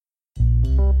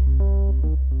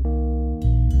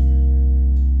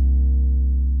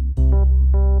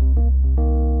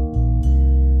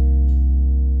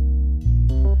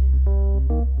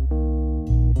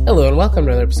Hello and welcome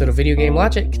to another episode of Video Game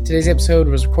Logic. Today's episode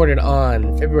was recorded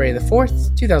on February the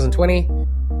 4th, 2020.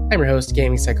 I'm your host,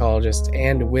 gaming psychologist,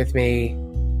 and with me,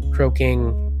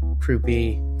 croaking,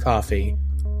 croupy coffee.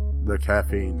 The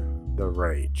caffeine, the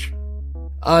rage.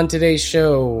 On today's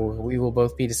show, we will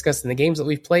both be discussing the games that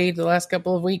we've played the last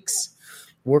couple of weeks.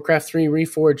 Warcraft 3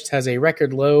 Reforged has a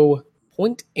record low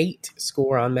 0.8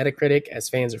 score on Metacritic as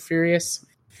fans are furious.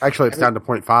 Actually, it's down to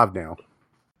 0.5 now.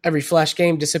 Every Flash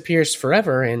game disappears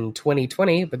forever in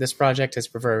 2020, but this project has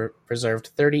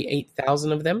preserved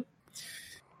 38,000 of them.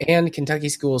 And Kentucky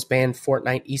schools banned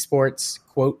Fortnite esports.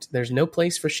 Quote, "There's no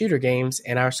place for shooter games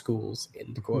in our schools,"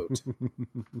 end quote.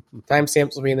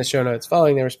 Timestamps will be in the show notes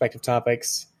following their respective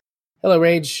topics. Hello,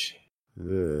 Rage.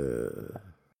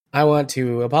 I want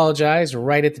to apologize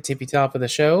right at the tippy top of the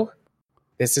show.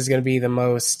 This is going to be the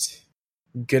most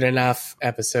good enough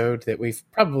episode that we've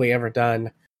probably ever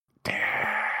done.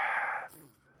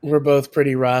 We're both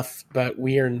pretty rough, but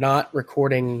we are not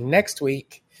recording next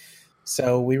week.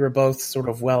 So we were both sort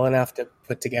of well enough to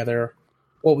put together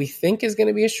what we think is going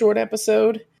to be a short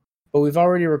episode. But we've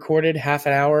already recorded half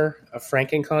an hour of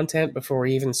Franken content before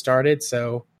we even started.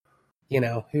 So,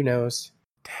 who knows?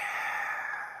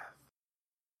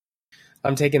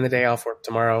 I'm taking the day off work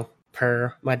tomorrow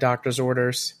per my doctor's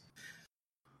orders.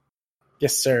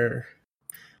 Yes, sir.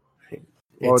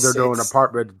 Well, they're doing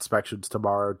apartment inspections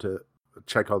tomorrow to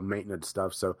check on maintenance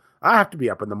stuff, so I have to be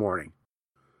up in the morning.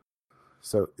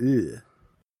 So,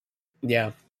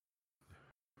 yeah.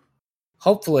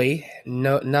 Hopefully,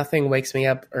 nothing wakes me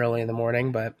up early in the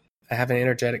morning, but I have an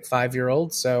energetic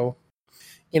 5-year-old, so,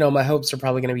 my hopes are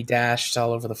probably going to be dashed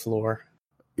all over the floor.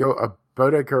 A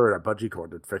Bodecker and a bungee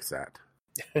cord would fix that.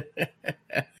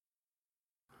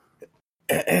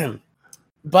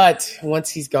 But once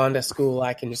he's gone to school,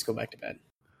 I can just go back to bed.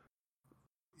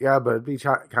 Yeah, but it'd be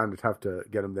kind of tough to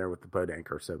get him there with the boat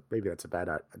anchor, so maybe that's a bad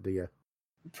idea.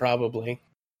 Probably.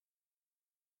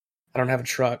 I don't have a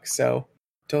truck, so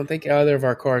don't think either of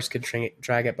our cars could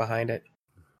drag it behind it.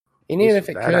 And even if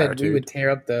it could, we would tear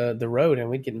up the road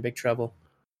and we'd get in big trouble.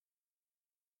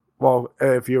 Well,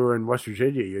 if you were in West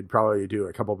Virginia, you'd probably do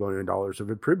a couple $1 million of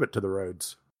improvement to the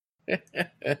roads.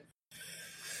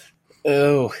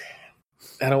 Oh,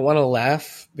 I don't want to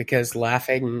laugh because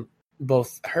laughing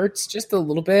both hurts just a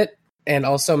little bit and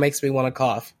also makes me want to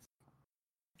cough.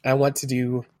 I want to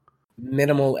do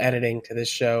minimal editing to this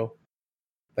show.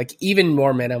 Like, even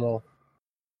more minimal.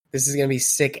 This is going to be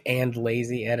sick and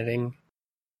lazy editing.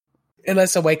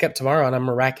 Unless I wake up tomorrow and I'm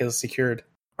miraculously cured.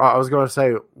 I was going to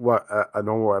say, what, a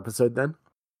normal episode then?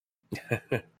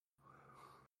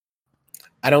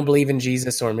 I don't believe in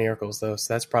Jesus or miracles, though,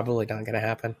 so that's probably not going to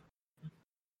happen.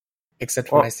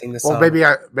 Except when I sing the song. Well, maybe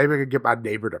I could get my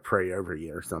neighbor to pray over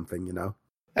you or something, That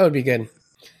would be good.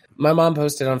 My mom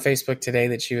posted on Facebook today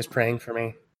that she was praying for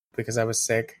me because I was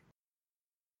sick.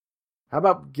 How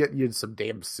about getting you some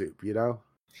damn soup,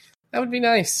 That would be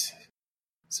nice.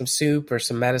 Some soup or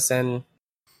some medicine.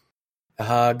 A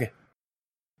hug.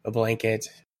 A blanket.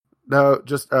 No,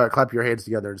 just clap your hands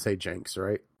together and say Jinx,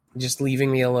 right? Just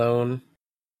leaving me alone.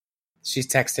 She's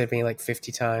texted me like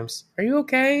 50 times. Are you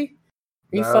okay?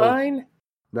 Are you fine?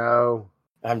 No.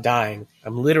 I'm dying.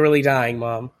 I'm literally dying,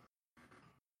 Mom.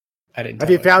 I didn't. Have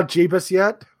you found Jeebus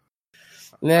yet?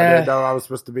 Nah. I didn't know I was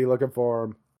supposed to be looking for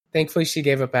him. Thankfully, she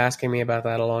gave up asking me about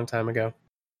that a long time ago.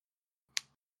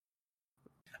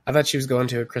 I thought she was going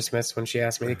to a Christmas when she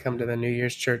asked me to come to the New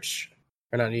Year's church.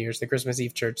 Or not New Year's, the Christmas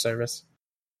Eve church service.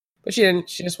 But she didn't.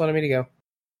 She just wanted me to go.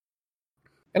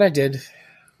 And I did.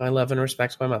 I love and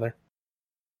respect my mother.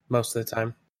 Most of the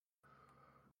time.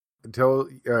 Until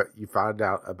you find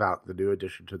out about the new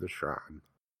addition to the shrine.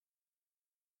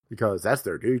 Because that's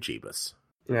their new Jeebus.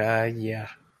 Yeah.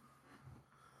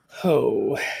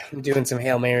 Oh, I'm doing some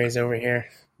Hail Marys over here.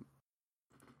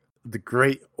 The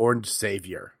Great Orange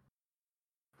Savior.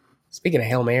 Speaking of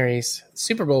Hail Marys,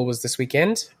 Super Bowl was this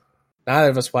weekend.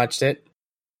 Neither of us watched it.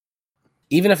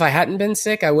 Even if I hadn't been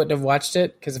sick, I wouldn't have watched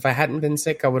it. Because if I hadn't been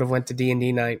sick, I would have went to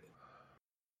D&D night.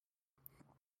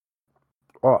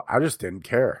 Well, I just didn't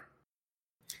care.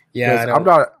 Yeah, I'm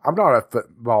not a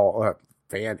football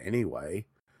fan anyway,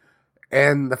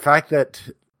 and the fact that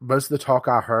most of the talk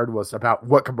I heard was about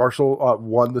what commercial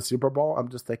won the Super Bowl, I'm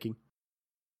just thinking,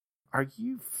 are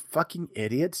you fucking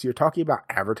idiots? You're talking about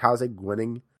advertising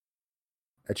winning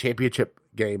a championship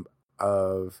game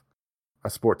of a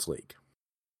sports league.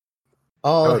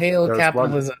 All hail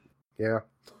capitalism. Yeah.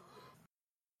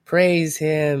 Praise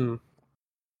him.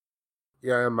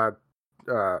 Yeah, in my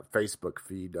Facebook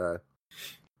feed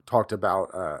talked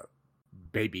about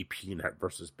Baby Peanut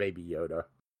versus Baby Yoda.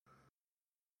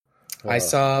 I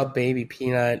saw Baby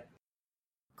Peanut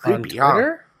on Creepy,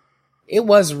 Twitter. It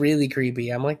was really creepy.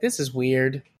 I'm like, this is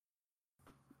weird.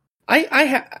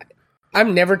 I've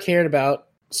never cared about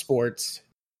sports.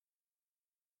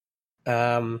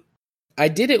 I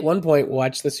did at one point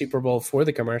watch the Super Bowl for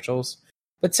the commercials,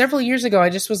 but several years ago, I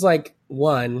just was like,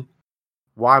 one,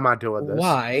 Why am I doing this?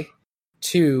 why?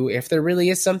 Two, if there really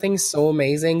is something so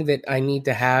amazing that I need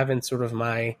to have in sort of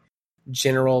my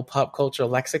general pop culture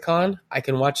lexicon, I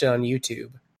can watch it on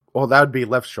YouTube. Well, that would be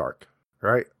Left Shark,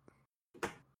 right?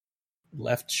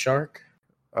 Left Shark?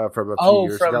 From a few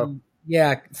years ago.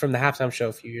 Yeah, from the halftime show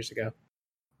a few years ago.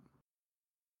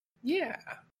 Yeah.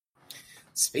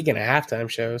 Speaking of halftime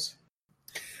shows.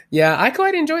 Yeah, I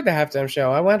quite enjoyed the halftime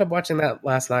show. I wound up watching that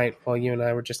last night while you and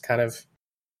I were just kind of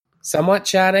somewhat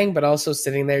chatting, but also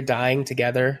sitting there dying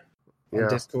together on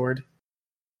Discord.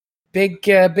 Big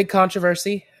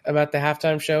controversy about the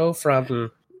halftime show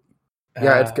from...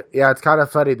 it's kind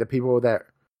of funny the people that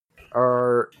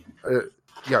are,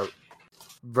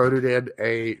 voted in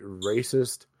a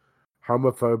racist,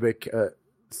 homophobic,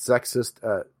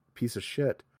 sexist piece of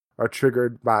shit are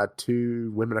triggered by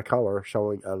two women of color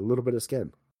showing a little bit of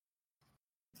skin.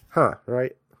 Huh,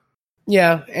 right?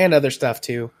 Yeah, and other stuff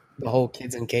too. The whole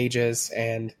kids in cages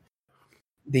and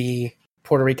the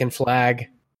Puerto Rican flag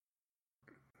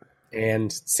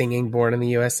and singing Born in the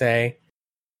USA.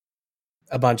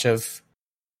 A bunch of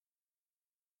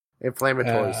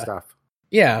inflammatory stuff.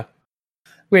 Yeah.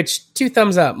 Which, 2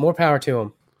 thumbs up. More power to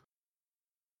them.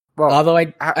 Well, although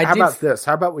how about this?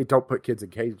 How about we don't put kids in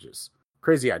cages?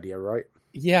 Crazy idea, right?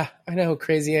 Yeah, I know.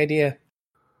 Crazy idea.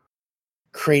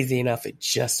 Crazy enough, it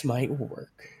just might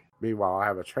work. Meanwhile, I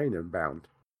have a train inbound.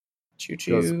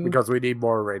 Choo-choo. Because we need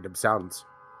more random sounds.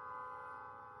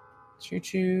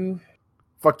 Choo-choo.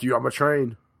 Fuck you, I'm a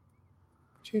train.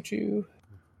 Choo-choo.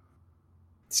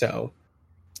 So,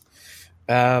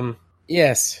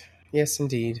 yes,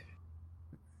 indeed.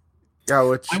 Yeah,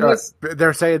 which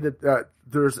they're saying that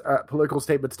there's political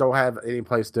statements don't have any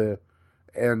place to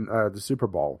in the Super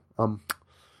Bowl. You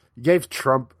gave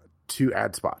Trump 2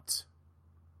 ad spots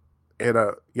in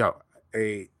a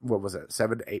what was it,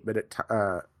 7 to 8 minute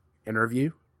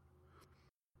interview,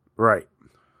 right?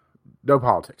 No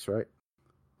politics, right?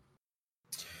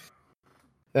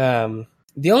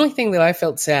 The only thing that I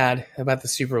felt sad about the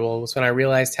Super Bowl was when I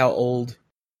realized how old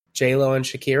J-Lo and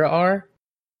Shakira are.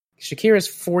 Shakira's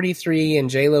 43 and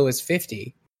J-Lo is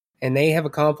 50, and they have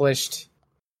accomplished...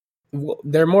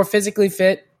 They're more physically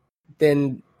fit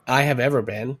than I have ever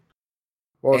been.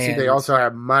 Well, see, they also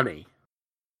have money.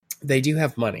 They do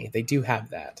have money. They do have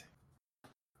that.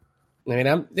 I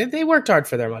mean, they worked hard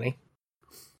for their money.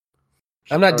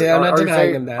 I'm not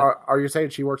denying them that. Are you saying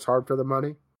she works hard for the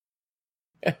money?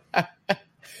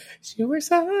 She works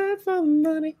hard for the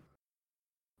money.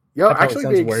 Yo, that actually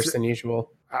sounds worse than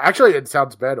usual. Actually, it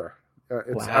sounds better.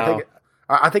 Wow.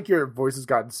 I think your voice has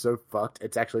gotten so fucked.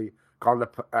 It's actually gone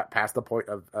past the point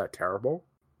of terrible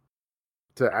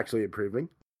to actually improving.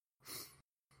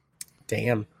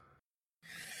 Damn.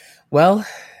 Well,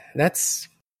 that's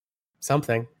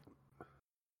something.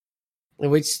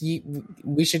 We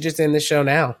should just end the show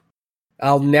now.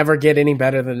 I'll never get any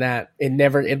better than that.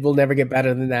 It will never get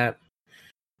better than that.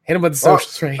 Hit him with the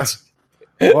social trades.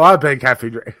 Well, I've been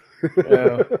caffeine drink.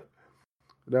 Oh.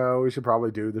 No, we should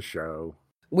probably do the show.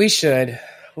 We should.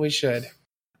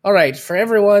 All right, for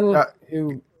everyone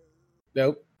who...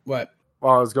 Nope. What?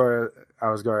 Well, I was going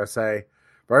to say,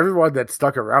 for everyone that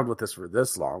stuck around with us for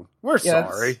this long, we're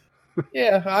sorry.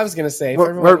 Yeah, I was going to say, for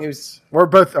everyone who's... We're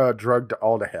both drugged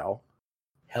all to hell.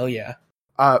 Hell yeah.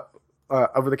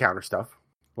 Over-the-counter stuff.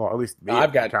 Well, at least me.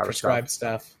 I've got prescribed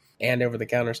stuff and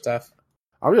over-the-counter stuff.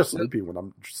 I'm just sleepy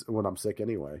when I'm sick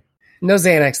anyway. No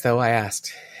Xanax, though, I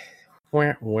asked.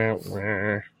 But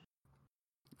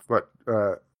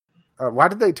why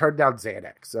did they turn down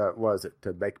Xanax? Was it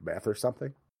to make meth or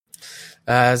something?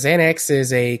 Xanax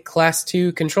is a Class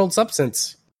 2 controlled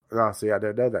substance. Oh, see, I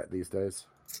didn't know that these days.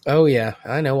 Oh, yeah.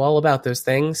 I know all about those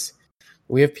things.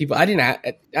 We have people...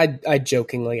 I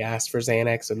jokingly asked for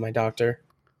Xanax with my doctor,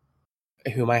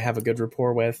 whom I have a good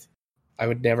rapport with. I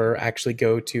would never actually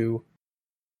go to,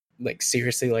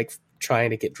 seriously,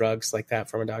 trying to get drugs like that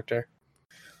from a doctor.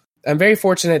 I'm very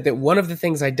fortunate that one of the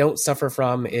things I don't suffer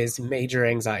from is major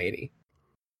anxiety.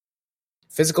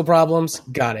 Physical problems,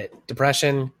 got it.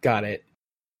 Depression, got it.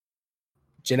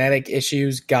 Genetic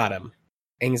issues, got them.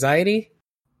 Anxiety,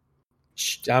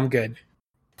 I'm good.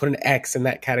 Put an X in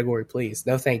that category, please.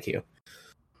 No, thank you.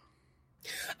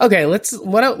 Okay, let's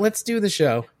do the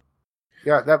show.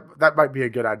 Yeah, that might be a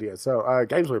good idea. So,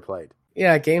 games we played.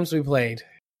 Yeah, games we played.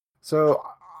 So,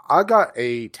 I got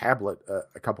a tablet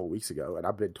a couple of weeks ago, and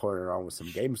I've been toying around with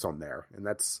some games on there, and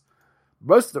that's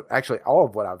actually all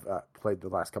of what I've played the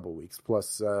last couple of weeks.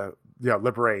 Plus,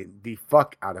 liberating the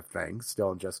fuck out of things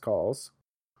still in Just Cause,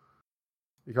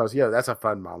 because that's a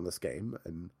fun mindless game,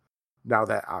 and now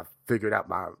that I've figured out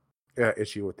my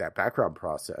issue with that background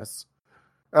process,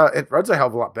 it runs a hell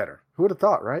of a lot better. Who would have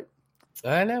thought, right?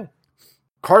 I know.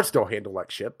 Cards still handle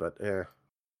like shit, but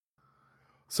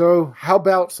So, how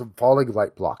about some Falling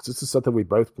Light Blocks? This is something we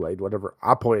both played whenever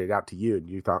I pointed it out to you, and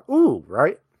you thought, ooh,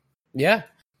 right? Yeah.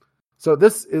 So,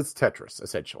 this is Tetris,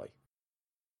 essentially.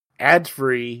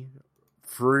 Ad-free,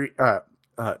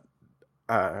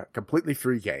 completely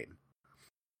free game.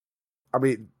 I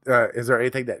mean, is there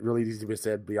anything that really needs to be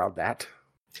said beyond that?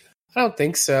 I don't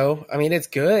think so. I mean, it's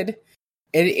good.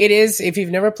 It is, if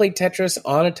you've never played Tetris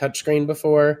on a touchscreen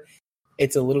before,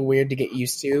 it's a little weird to get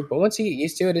used to. But once you get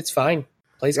used to it, it's fine.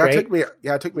 Plays great. It took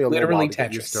me a little while to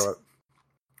get used to it.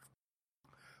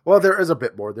 Well, there is a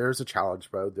bit more. There is a challenge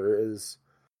mode. There is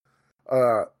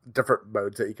different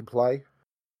modes that you can play.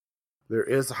 There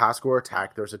is a high score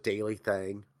attack. There's a daily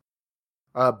thing.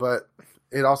 But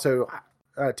it also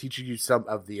teaches you some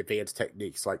of the advanced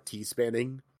techniques like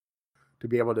T-spinning to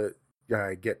be able to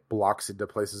get blocks into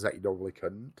places that you normally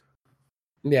couldn't.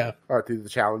 Yeah. Or through the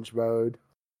challenge mode.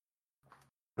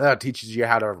 Teaches you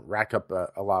how to rack up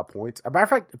a lot of points. As a matter of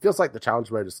fact, it feels like the challenge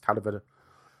mode is kind of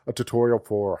a tutorial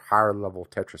for higher level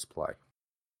Tetris play.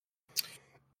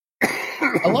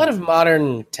 A lot of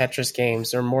modern Tetris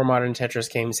games, or more modern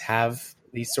Tetris games, have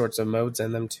these sorts of modes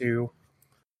in them too.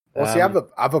 Well, see,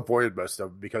 I've avoided most of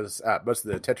them because most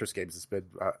of the Tetris games has been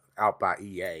out by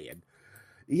EA, and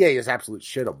EA is absolute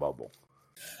shit on mobile.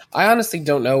 I honestly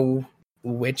don't know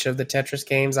which of the Tetris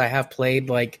games I have played.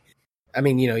 Like, I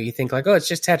mean, you think like, oh, it's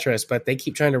just Tetris, but they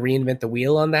keep trying to reinvent the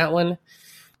wheel on that one.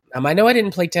 I know I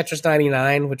didn't play Tetris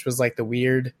 99, which was like the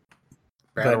weird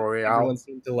Battle Royale. Everyone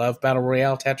seemed to love Battle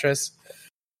Royale Tetris.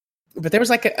 But there was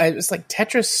like it was like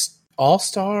Tetris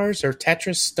All-Stars or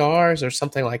Tetris Stars or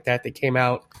something like that that came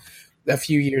out a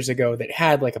few years ago that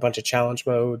had like a bunch of challenge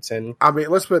modes. And I mean,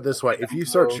 let's put it this way: if you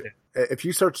search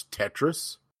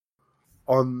Tetris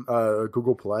on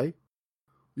Google Play,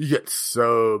 you get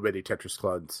so many Tetris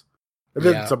clones, and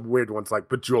then some weird ones like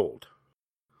Bejeweled.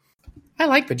 I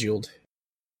like Bejeweled.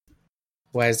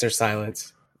 Why is there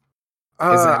silence?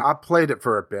 I played it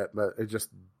for a bit, but it just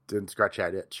didn't scratch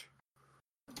that itch.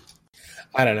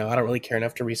 I don't know. I don't really care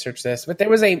enough to research this. But there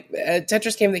was a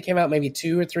Tetris game that came out maybe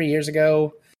 2 or 3 years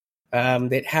ago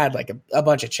that had like a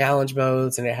bunch of challenge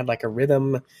modes, and it had like a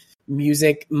rhythm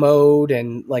music mode,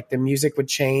 and like the music would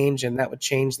change, and that would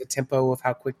change the tempo of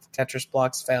how quick the Tetris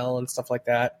blocks fell and stuff like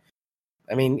that.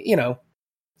 I mean,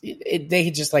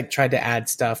 they just like tried to add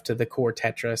stuff to the core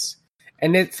Tetris.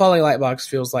 And Falling Light Blocks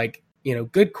feels like,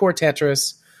 good core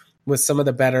Tetris with some of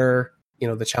the better,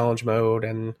 the challenge mode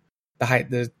and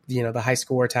the high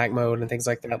score attack mode and things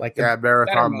like that. Like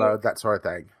marathon mode, that sort of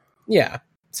thing. Yeah.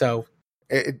 So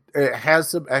it has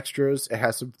some extras, it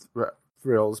has some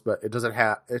thrills, but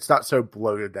it's not so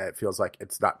bloated that it feels like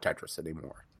it's not Tetris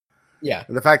anymore. Yeah.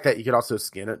 And the fact that you can also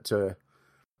skin it to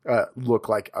look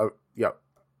like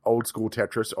old school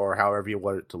Tetris or however you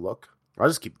want it to look. I'll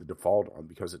just keep the default on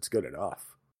because it's good enough.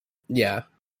 Yeah.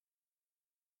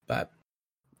 But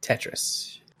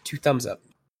Tetris, 2 thumbs up.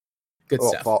 Good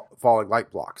stuff. Falling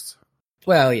Light Blocks.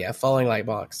 Well, yeah, Falling Light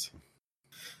Blocks.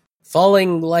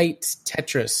 Falling Light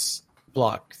Tetris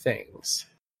block things.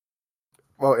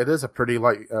 Well, it is a pretty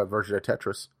light version of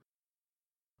Tetris.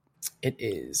 It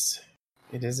is.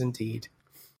 It is indeed.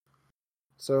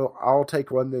 So I'll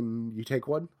take one, then you take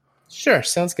one? Sure,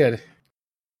 sounds good.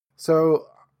 So,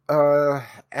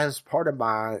 as part of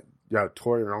my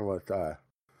touring around with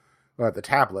the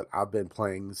tablet, I've been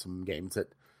playing some games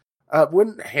that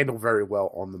wouldn't handle very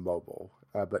well on the mobile,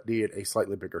 but needed a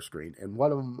slightly bigger screen. And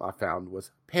one of them I found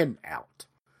was Pin Out.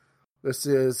 This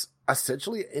is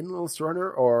essentially an endless runner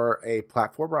or a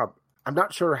platformer. I'm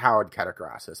not sure how I'd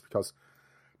categorize this because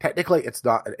technically it's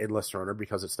not an endless runner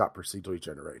because it's not procedurally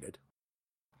generated.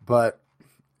 But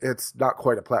it's not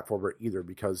quite a platformer either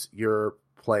because you're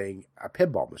playing a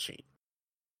pinball machine.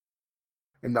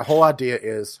 And the whole idea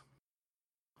is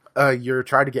you're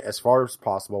trying to get as far as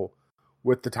possible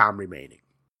with the time remaining.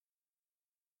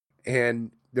 And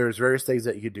there's various things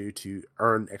that you can do to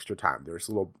earn extra time. There's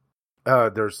little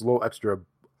extra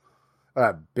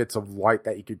bits of light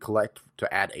that you can collect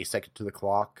to add a second to the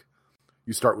clock.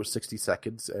 You start with 60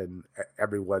 seconds and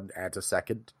everyone adds a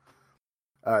second.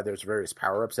 There's various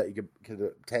power-ups that you can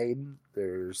obtain.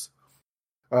 There's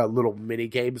little mini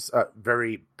games,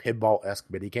 very pinball-esque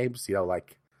mini games,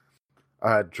 like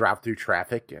drive through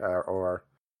traffic or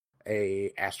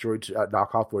a asteroid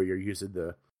knockoff where you're using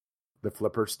the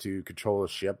flippers to control a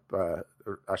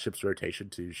ship's rotation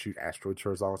to shoot asteroids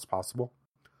for as long as possible.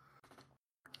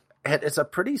 And it's a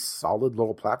pretty solid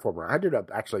little platformer. I ended up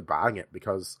actually buying it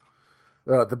because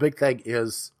the big thing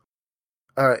is,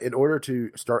 in order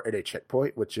to start at a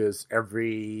checkpoint, which is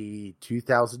every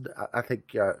 2,000, I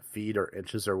think, feet or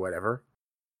inches or whatever,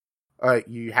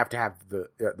 you have to have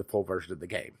the full version of the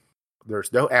game.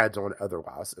 There's no ads on it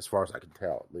otherwise, as far as I can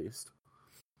tell, at least.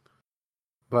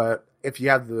 But if you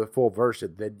have the full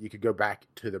version, then you can go back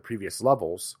to the previous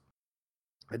levels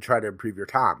and try to improve your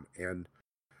time. And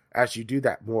as you do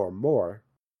that more and more,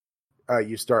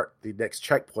 you start the next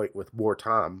checkpoint with more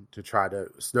time to try to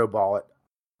snowball it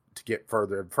to get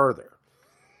further and further.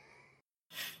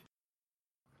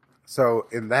 So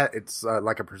in that, it's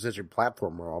like a precision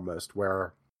platformer almost,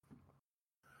 where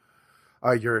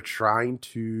you're trying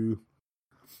to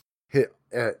hit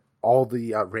all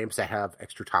the ramps that have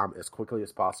extra time as quickly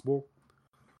as possible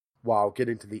while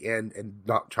getting to the end and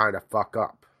not trying to fuck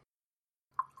up.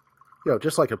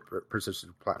 Just like a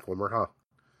precision platformer, huh?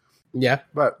 Yeah.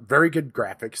 But very good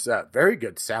graphics, very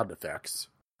good sound effects,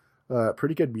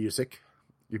 pretty good music,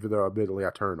 even though admittedly I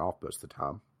turn it off most of the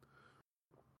time.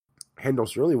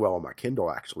 Handles really well on my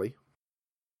Kindle, actually.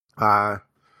 I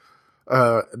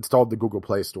installed the Google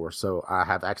Play Store, so I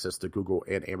have access to Google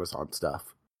and Amazon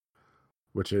stuff,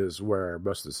 which is where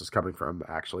most of this is coming from,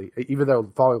 actually, even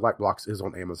though Falling Light Blocks is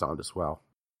on Amazon as well.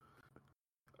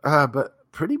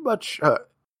 But pretty much,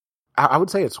 I would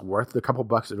say it's worth a couple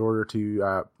bucks in order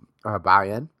to buy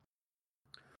in.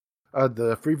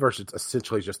 The free version's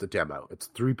essentially just a demo. It's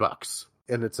 $3,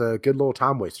 and it's a good little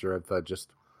time waster of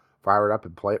just fire it up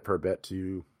and play it for a bit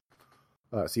to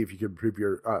see if you can improve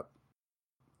your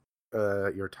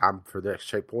time for the next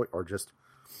checkpoint, or just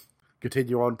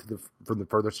continue on to from the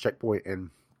furthest checkpoint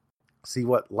and see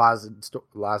what lies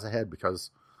ahead,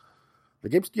 because the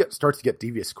game starts to get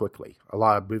devious quickly. A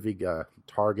lot of moving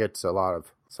targets, a lot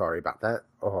of... Sorry about that.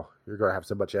 Oh, you're going to have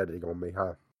so much editing on me,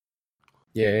 huh?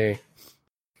 Yay.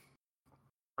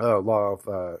 A lot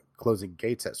of closing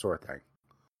gates, that sort of thing.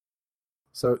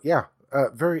 So, yeah,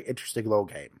 very interesting little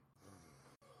game.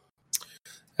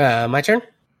 My turn?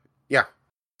 Yeah.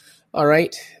 All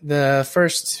right. The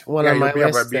first one on my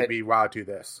list... Yeah, you'll while I do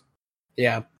this.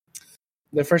 Yeah.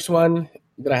 The first one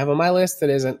that I have on my list that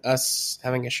isn't us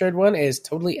having a shared one is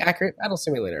Totally Accurate Battle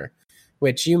Simulator,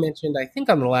 which you mentioned, I think,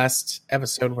 on the last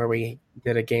episode where we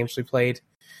did a games we played.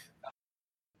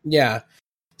 Yeah.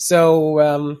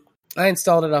 So I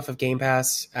installed it off of Game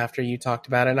Pass after you talked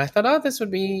about it, and I thought, this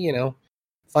would be,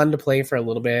 fun to play for a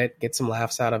little bit, get some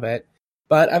laughs out of it.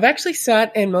 But I've actually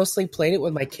sat and mostly played it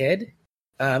with my kid.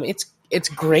 It's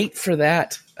great for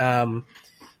that.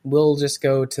 We'll just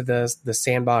go to the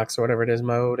sandbox or whatever it is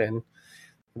mode, and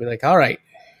be like, all right,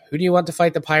 who do you want to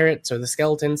fight, the pirates or the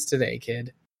skeletons today,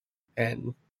 kid?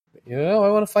 And, I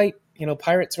want to fight,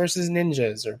 pirates versus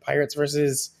ninjas, or pirates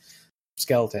versus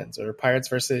skeletons, or pirates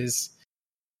versus,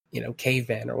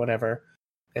 cavemen or whatever.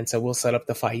 And so we'll set up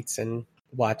the fights and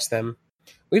watch them.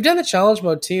 We've done the challenge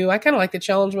mode too. I kind of like the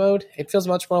challenge mode. It feels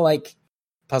much more like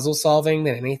puzzle solving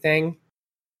than anything.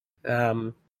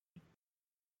 Yeah,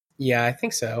 I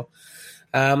think so.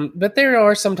 But there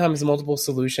are sometimes multiple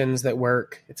solutions that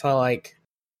work. It's not like,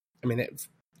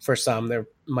 for some, there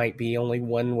might be only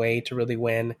one way to really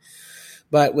win.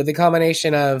 But with the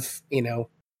combination of,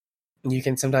 you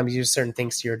can sometimes use certain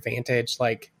things to your advantage.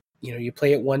 Like, you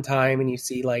play it one time and you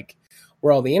see like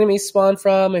where all the enemies spawn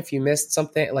from. If you missed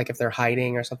something, like if they're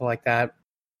hiding or something like that,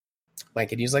 I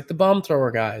could use like the bomb thrower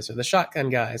guys or the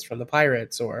shotgun guys from the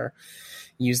pirates, or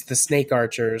use the snake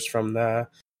archers from the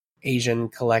Asian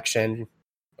collection,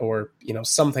 or,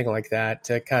 something like that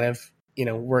to kind of,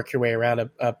 work your way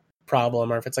around a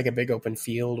problem. Or if it's like a big open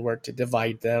field, work to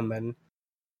divide them, and,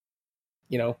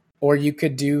 or you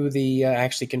could do the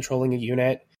actually controlling a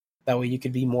unit. That way you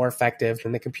could be more effective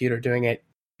than the computer doing it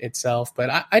itself.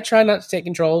 But I try not to take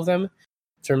control of them.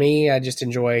 For me, I just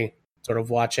enjoy sort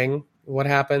of watching what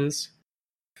happens.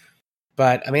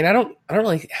 But I don't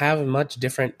really have much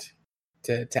different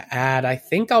to add. I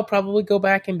think I'll probably go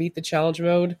back and beat the challenge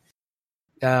mode,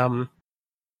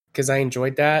 because I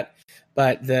enjoyed that.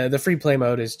 But the free play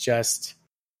mode is just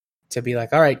to be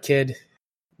like, all right, kid,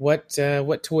 what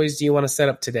toys do you want to set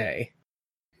up today?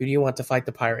 Who do you want to fight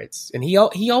the pirates? And he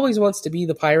always wants to be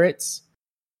the pirates.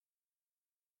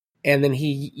 And then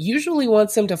he usually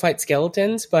wants them to fight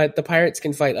skeletons, but the pirates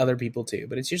can fight other people too.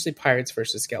 But it's usually pirates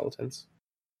versus skeletons.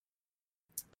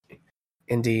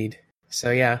 Indeed. So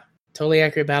yeah, totally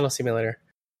accurate battle simulator.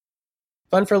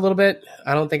 Fun for a little bit.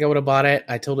 I don't think I would have bought it.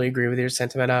 I totally agree with your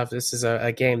sentiment of this is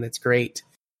a game that's great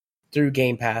through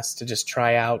Game Pass to just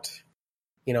try out,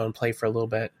 and play for a little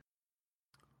bit.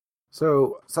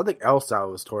 So something else I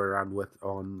was toying around with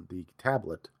on the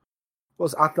tablet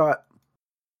was I thought,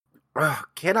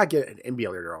 can I get an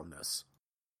emulator on this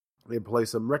and play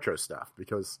some retro stuff?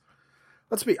 Because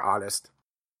let's be honest,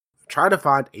 trying to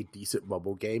find a decent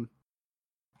mobile game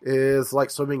is like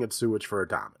swimming in sewage for a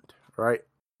diamond, right?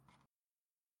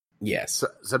 Yes. So,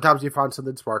 sometimes you find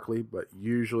something sparkly, but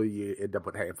usually you end up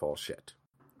with a handful of shit.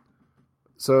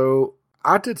 So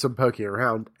I did some poking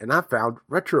around, and I found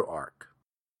RetroArch,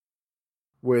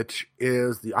 which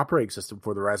is the operating system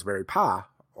for the Raspberry Pi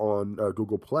on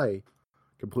Google Play,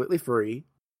 completely free,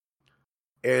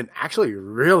 and actually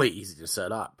really easy to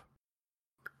set up.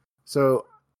 So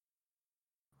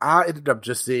I ended up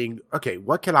just seeing, okay,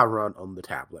 what can I run on the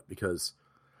tablet? Because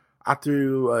I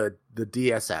threw the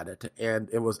DS at it, and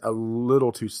it was a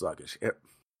little too sluggish. It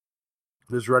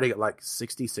was running at like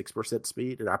 66%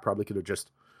 speed, and I probably could have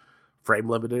just frame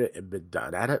limited it and been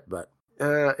done at it, but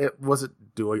it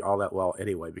wasn't doing all that well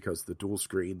anyway because the dual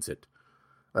screens, it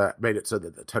made it so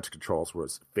that the touch controls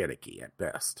was finicky at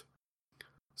best.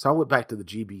 So I went back to the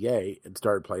GBA and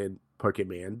started playing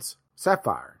Pokemon's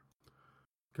Sapphire.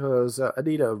 Because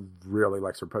Anita really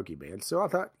likes her Pokemon, so I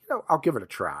thought, I'll give it a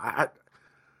try.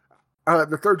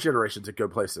 The third generation's a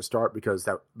good place to start because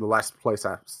the last place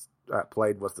I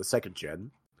played was the second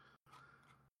gen.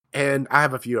 And I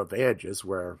have a few advantages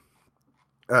where,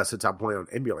 since I'm playing on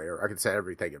emulator, I can set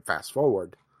everything in fast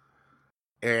forward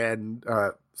and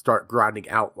start grinding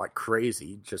out like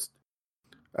crazy. Just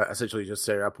essentially just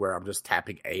set it up where I'm just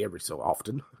tapping A every so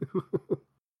often.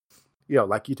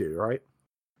 Like you do, right?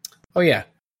 Oh, yeah.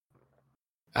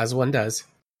 As one does.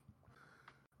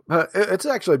 It's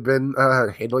actually been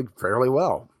handling fairly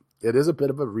well. It is a bit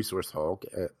of a resource hog.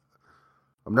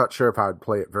 I'm not sure if I would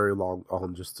play it very long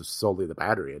on just solely the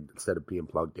battery instead of being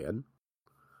plugged in.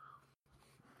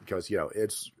 Because,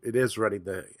 it is running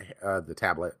the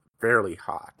tablet fairly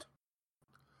hot.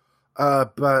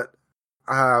 But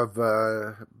I've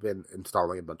been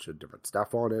installing a bunch of different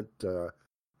stuff on it.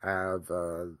 I have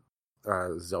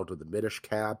Zelda the Minish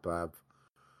Cap. I've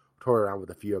toyed around with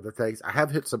a few other things. I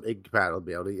have hit some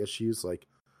incompatibility issues. Like,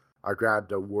 I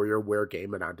grabbed a WarioWare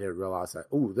game and I didn't realize that,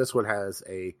 this one has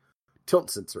a tilt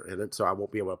sensor in it, so I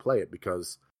won't be able to play it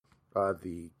because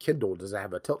the Kindle doesn't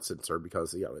have a tilt sensor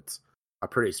because, it's a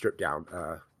pretty stripped down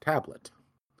tablet.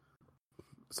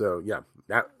 So, yeah,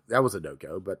 that was a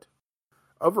no-go, but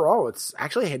overall, it's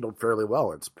actually handled fairly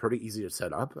well. It's pretty easy to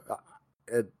set up.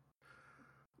 It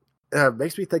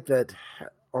makes me think that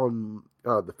on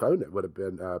the phone, it would have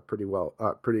been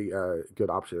pretty good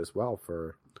option as well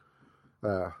for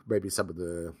maybe some of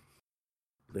the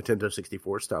Nintendo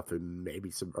 64 stuff and maybe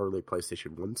some early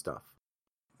PlayStation 1 stuff.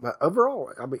 But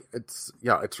overall, I mean, it's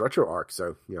RetroArch,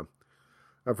 so,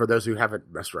 for those who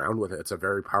haven't messed around with it, it's a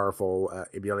very powerful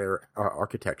emulator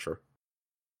architecture.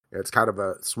 It's kind of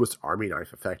a Swiss Army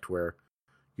knife effect where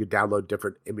you download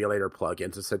different emulator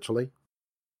plugins, essentially,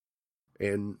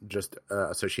 and just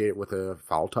associate it with a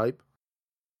file type.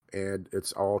 And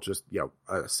it's all just,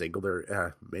 a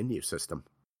singular menu system.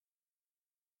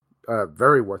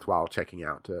 Very worthwhile checking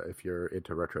out if you're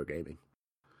into retro gaming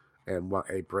and want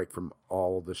a break from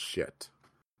all the shit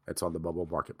that's on the mobile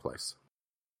marketplace.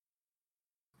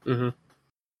 Mm-hmm.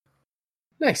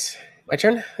 Nice. My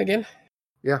turn again?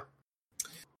 Yeah.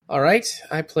 All right.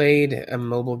 I played a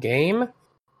mobile game,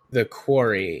 The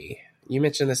Quarry. You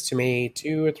mentioned this to me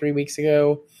 2 or 3 weeks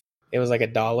ago. It was like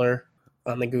 $1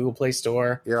 on the Google Play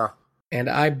Store. Yeah. And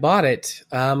I bought it.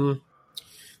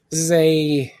 This is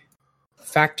a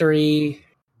factory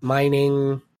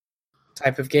mining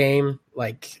type of game.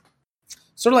 Like,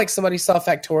 sort of like somebody saw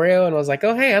Factorio and was like,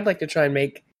 oh, hey, I'd like to try and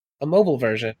make a mobile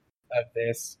version of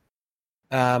this.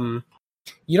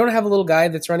 You don't have a little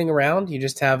guide that's running around. You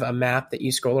just have a map that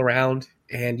you scroll around,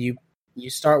 and you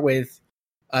start with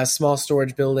a small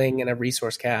storage building and a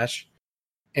resource cache,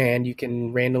 and you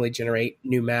can randomly generate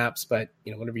new maps. But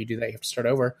whenever you do that, you have to start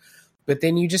over. But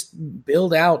then you just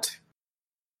build out,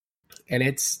 and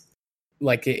it's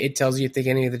like it tells you at the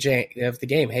beginning of the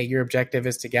game, hey, your objective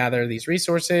is to gather these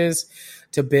resources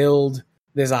to build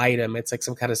this item. It's like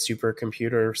some kind of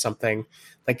supercomputer or something.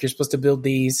 Like, you're supposed to build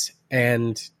these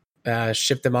and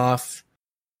ship them off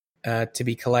to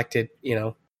be collected,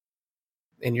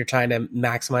 and you're trying to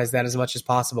maximize that as much as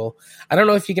possible. I don't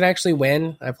know if you can actually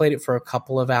win. I played it for a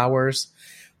couple of hours.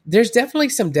 There's definitely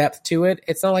some depth to it.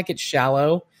 It's not like it's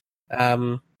shallow.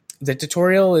 The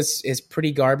tutorial is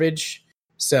pretty garbage.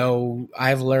 So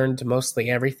I've learned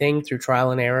mostly everything through trial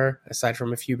and error, aside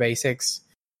from a few basics.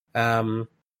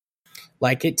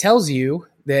 Like it tells you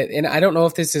that, and I don't know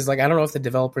if this is like, I don't know if the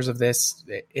developers of this,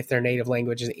 if their native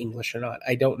language is English or not.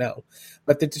 I don't know.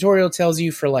 But the tutorial tells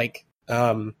you for like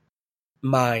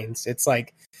mines, it's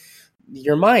like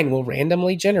your mine will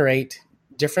randomly generate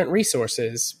different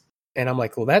resources. And I'm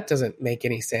like, well, that doesn't make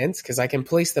any sense because I can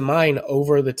place the mine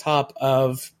over the top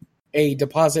of a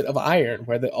deposit of iron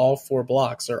where all 4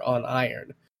 blocks are on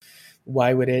iron.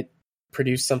 Why would it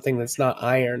produce something that's not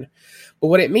iron? But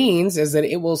what it means is that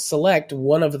it will select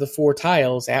one of the 4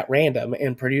 tiles at random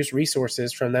and produce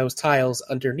resources from those tiles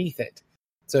underneath it.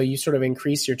 So you sort of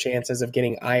increase your chances of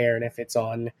getting iron if it's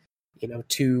on,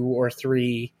 2 or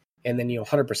 3, and then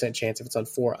 100% chance if it's on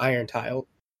 4 iron tile.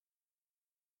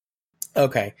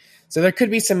 Okay, so there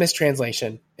could be some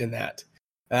mistranslation in that.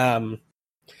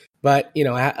 But,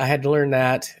 I had to learn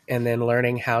that, and then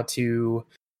learning how to,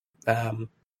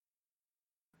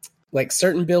 like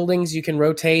certain buildings you can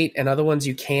rotate and other ones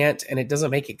you can't, and it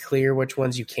doesn't make it clear which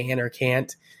ones you can or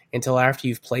can't until after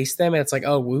you've placed them. And it's like,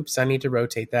 oh, whoops, I need to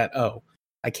rotate that. Oh,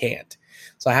 I can't.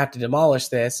 So I have to demolish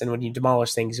this, and when you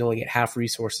demolish things, you only get half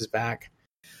resources back.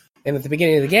 And at the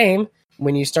beginning of the game,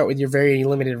 when you start with your very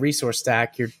limited resource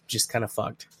stack, you're just kind of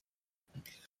fucked.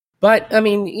 But, I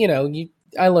mean,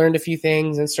 I learned a few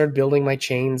things and started building my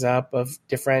chains up of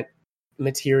different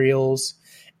materials.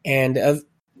 And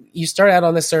you start out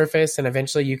on the surface, and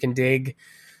eventually you can dig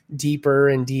deeper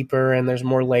and deeper, and there's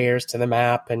more layers to the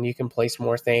map, and you can place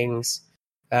more things.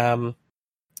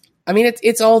 I mean,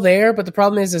 it's all there, but the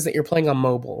problem is that you're playing on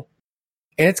mobile.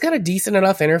 And it's got a decent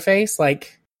enough interface.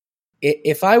 Like,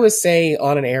 if I was, say,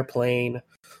 on an airplane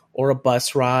or a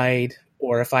bus ride,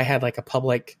 or if I had like a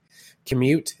public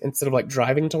commute instead of like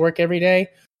driving to work every day,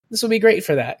 this would be great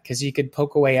for that because you could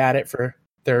poke away at it for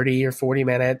 30 or 40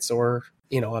 minutes or,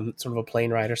 on sort of a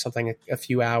plane ride or something, a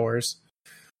few hours.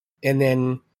 And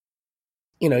then,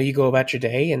 you go about your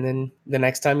day, and then the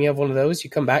next time you have one of those, you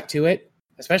come back to it,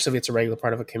 especially if it's a regular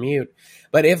part of a commute.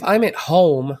 But if I'm at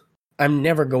home, I'm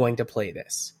never going to play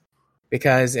this.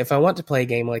 Because if I want to play a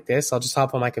game like this, I'll just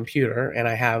hop on my computer, and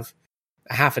I have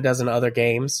a half a dozen other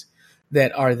games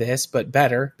that are this, but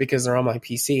better because they're on my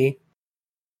PC.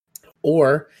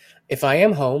 Or if I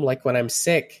am home, like when I'm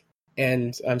sick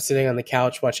and I'm sitting on the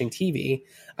couch watching TV,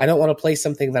 I don't want to play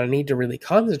something that I need to really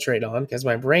concentrate on because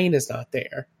my brain is not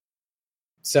there.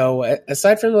 So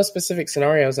aside from those specific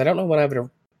scenarios, I don't know when I would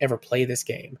ever play this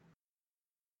game.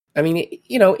 I mean,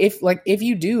 if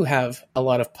you do have a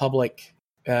lot of public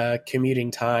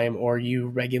commuting time, or you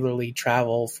regularly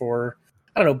travel for,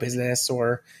 I don't know, business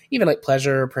or even like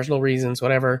pleasure, personal reasons,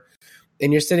 whatever,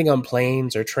 and you're sitting on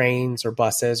planes or trains or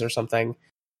buses or something,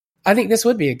 I think this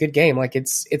would be a good game. Like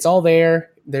it's all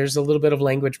there. There's a little bit of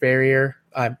language barrier.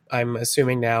 I'm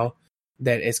assuming now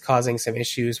that is causing some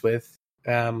issues with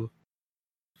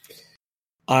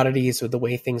oddities with the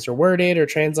way things are worded or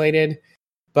translated.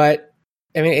 But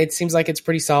I mean, it seems like it's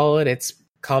pretty solid. It's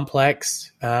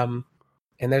complex.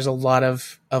 And there's a lot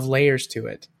of layers to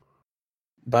it.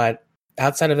 But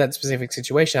outside of that specific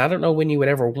situation, I don't know when you would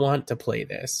ever want to play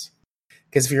this.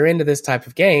 Because if you're into this type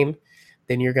of game,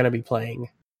 then you're going to be playing,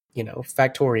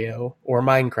 Factorio or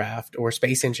Minecraft or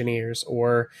Space Engineers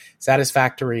or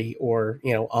Satisfactory or,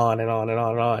 on and on and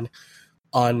on and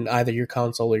on either your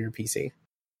console or your PC.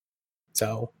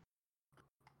 So,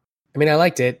 I mean, I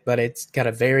liked it, but it's got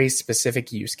a very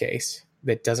specific use case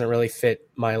that doesn't really fit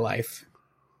my life.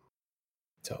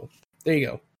 So there you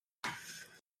go.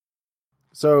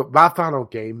 So my final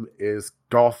game is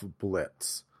Golf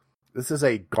Blitz. This is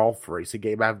a golf racing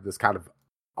game. I have this kind of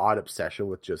odd obsession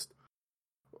with just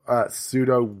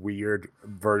pseudo weird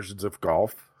versions of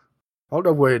golf. I don't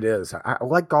know what it is. I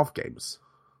like golf games.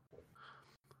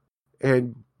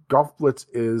 And Golf Blitz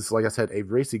is, like I said, a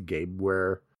racing game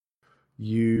where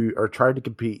you are trying to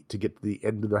compete to get to the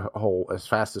end of the hole as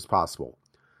fast as possible.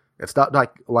 It's not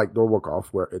like normal golf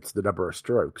where it's the number of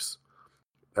strokes,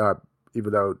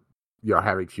 even though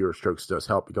having fewer strokes does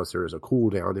help because there is a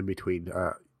cooldown in between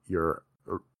your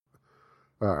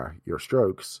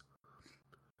strokes.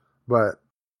 But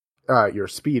your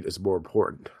speed is more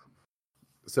important.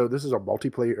 So this is a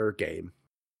multiplayer game,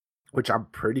 which I'm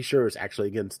pretty sure is actually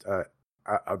against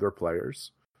other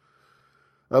players.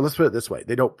 Let's put it this way.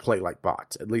 They don't play like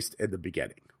bots, at least in the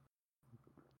beginning.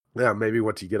 Yeah, maybe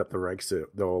once you get up the ranks,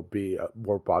 there'll be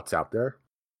more bots out there.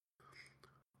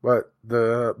 But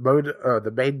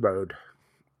the main mode,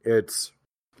 it's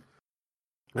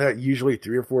usually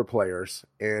 3 or 4 players,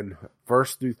 and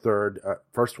first through third,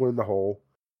 first one in the hole,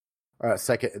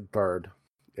 second and third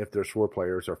if there's 4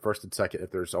 players, or first and second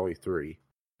if there's only 3,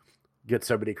 get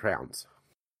so many crowns.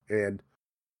 And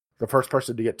the first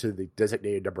person to get to the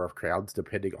designated number of crowns,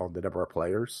 depending on the number of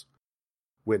players,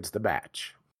 wins the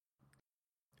match.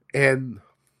 And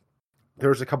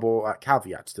there's a couple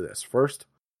caveats to this. First,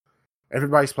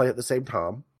 everybody's playing at the same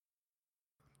time.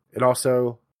 And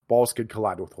also, balls can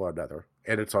collide with one another.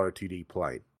 And it's on a 2D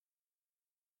plane.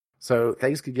 So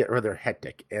things can get rather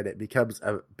hectic. And it becomes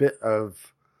a bit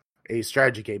of a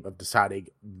strategy game of deciding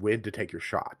when to take your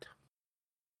shot.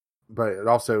 But it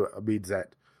also means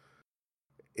that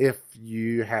if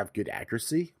you have good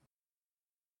accuracy,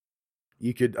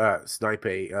 you could snipe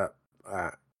the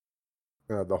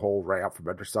whole ray out from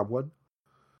under someone,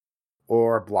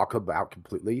 or block them out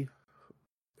completely.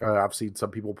 I've seen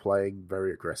some people playing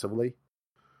very aggressively,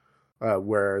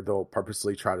 where they'll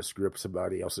purposely try to screw up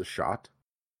somebody else's shot,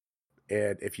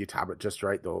 and if you time it just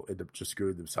right, they'll end up just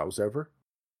screwing themselves over.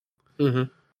 Mm-hmm.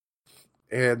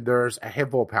 And there's a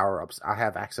handful of power-ups. I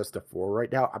have access to 4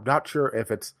 right now. I'm not sure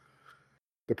if it's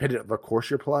dependent on the course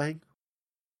you're playing,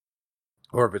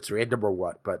 or if it's random or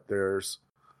what, but there's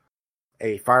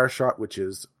a fire shot, which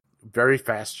is very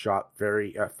fast shot,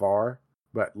 very far,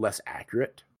 but less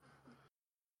accurate.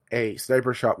 A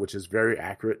sniper shot, which is very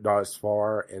accurate, not as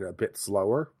far, and a bit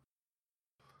slower.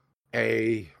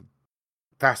 A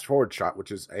fast forward shot,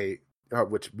 which is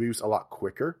which moves a lot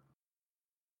quicker,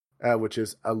 which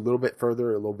is a little bit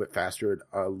further, a little bit faster, and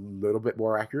a little bit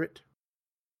more accurate.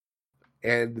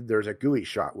 And there's a gooey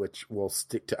shot, which will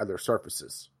stick to other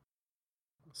surfaces.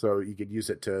 So you can use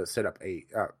it to set up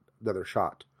another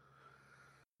shot.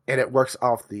 And it works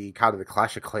off the kind of the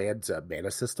Clash of Clans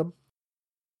mana system,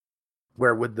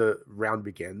 where when the round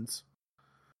begins,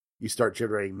 you start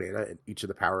generating mana, and each of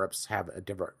the power-ups have a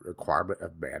different requirement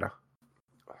of mana.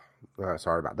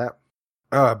 Sorry about that.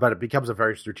 But it becomes a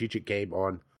very strategic game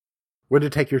on when to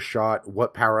take your shot,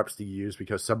 what power-ups to use,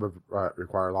 because some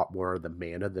require a lot more of the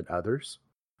mana than others.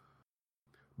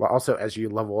 But also, as you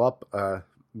level up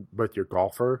both your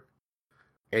golfer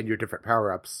and your different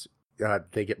power-ups,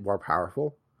 they get more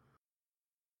powerful.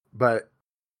 But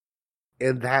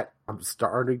in that, I'm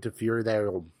starting to fear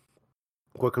they'll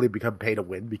quickly become pay to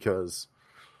win, because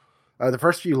the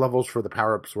first few levels for the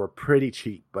power-ups were pretty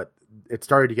cheap, but it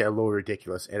started to get a little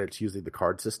ridiculous, and it's using the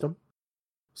card system.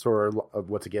 Sort of,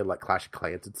 once again, like Clash of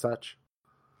Clans and such.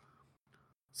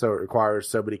 So it requires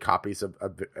so many copies of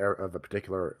a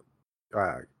particular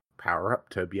power-up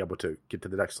to be able to get to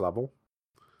the next level.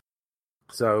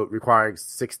 So requiring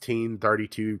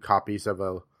 32 copies of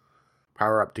a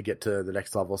power-up to get to the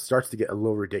next level starts to get a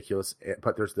little ridiculous,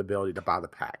 but there's the ability to buy the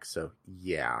pack. So,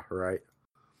 yeah, right?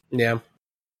 Yeah.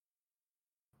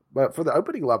 But for the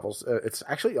opening levels, it's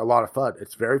actually a lot of fun.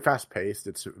 It's very fast-paced.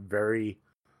 It's very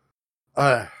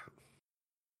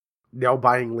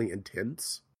nail-bitingly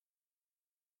intense.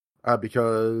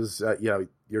 Because,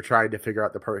 you're trying to figure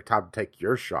out the perfect time to take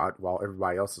your shot while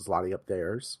everybody else is lining up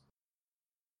theirs.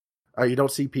 You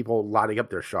don't see people lining up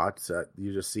their shots.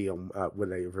 You just see them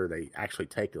whenever they actually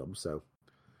take them. So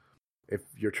if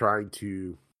you're trying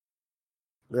to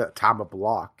time a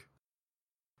block,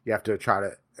 you have to try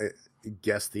to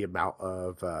guess the amount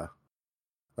of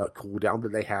cooldown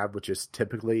that they have, which is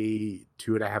typically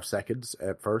 2.5 seconds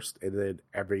at first. And then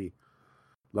every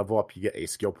level up, you get a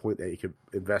skill point that you can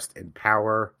invest in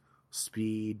power,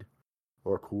 speed,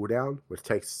 or cooldown, which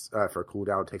takes, for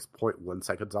cooldown, takes 0.1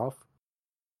 seconds off.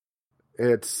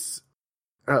 It's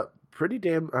pretty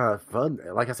damn fun.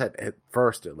 Like I said, at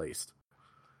first at least.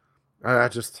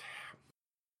 Just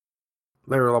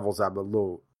later levels I'm a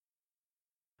little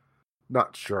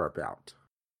not sure about.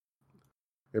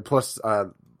 And plus,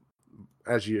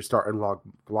 as you start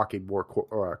unlocking more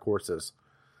courses,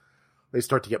 they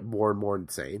start to get more and more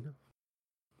insane.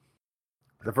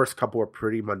 The first couple are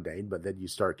pretty mundane, but then you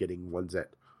start getting ones that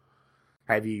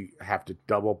have to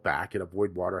double back and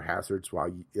avoid water hazards while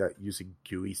using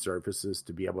gooey surfaces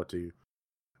to be able to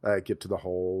get to the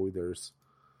hole. There's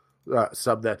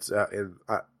some that's in,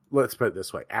 let's put it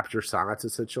this way, aperture science,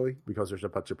 essentially, because there's a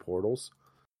bunch of portals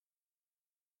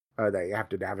that you have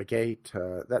to navigate,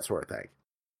 that sort of thing.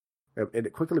 And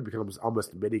it quickly becomes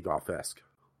almost mini-golf-esque.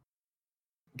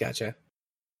 Gotcha.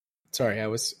 Sorry, I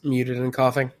was muted and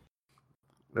coughing.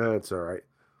 It's all right.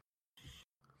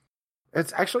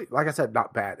 It's actually, like I said,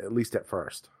 not bad, at least at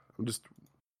first. I'm just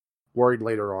worried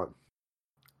later on.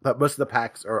 But most of the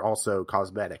packs are also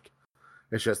cosmetic.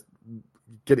 It's just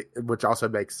which also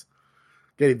makes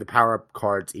getting the power-up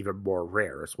cards even more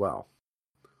rare as well.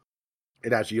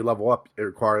 And as you level up, it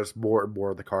requires more and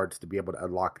more of the cards to be able to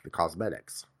unlock the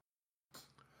cosmetics.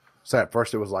 So at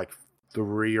first it was like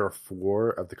 3 or 4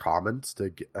 of the commons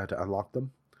to unlock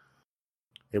them.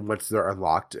 And once they're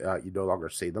unlocked, you no longer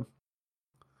see them.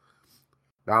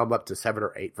 Now I'm up to 7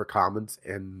 or 8 for commons,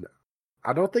 and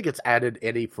I don't think it's added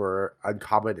any for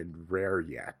uncommon and rare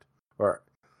yet, or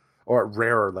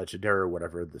rare or legendary or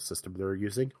whatever the system they're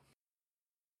using.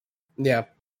 Yeah.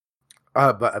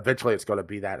 But eventually it's going to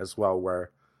be that as well,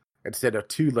 where instead of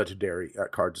 2 legendary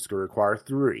cards, it's going to require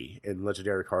 3, and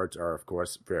legendary cards are, of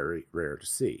course, very rare to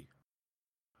see.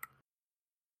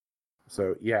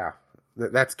 So yeah,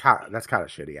 that's kind of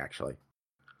shitty actually,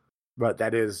 but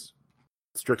that is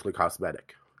strictly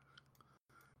cosmetic.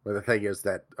 But the thing is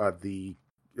that the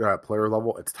player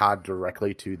level, it's tied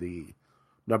directly to the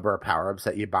number of power-ups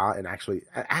that you buy, and actually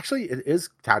it is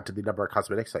tied to the number of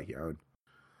cosmetics that you own.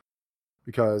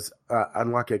 Because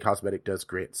unlocking a cosmetic does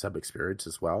grant some experience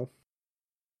as well.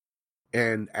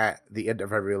 And at the end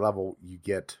of every level, you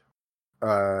get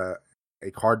a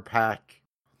card pack,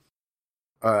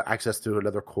 access to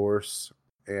another course,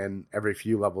 and every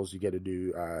few levels you get a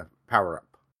new power-up.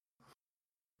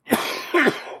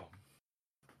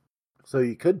 So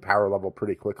you could power level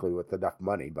pretty quickly with enough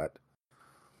money, but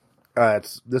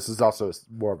this is also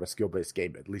more of a skill-based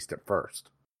game, at least at first.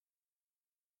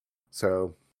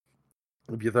 So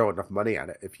if you throw enough money at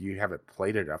it, if you haven't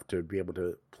played enough to be able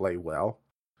to play well,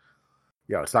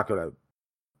 it's not going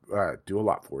to do a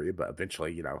lot for you, but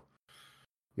eventually,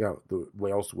 the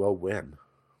whales will win.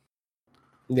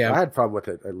 Yeah. I had fun with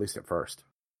it, at least at first.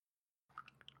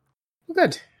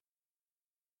 Good.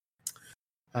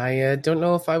 I don't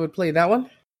know if I would play that one,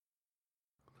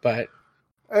 but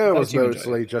it was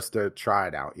mostly just to try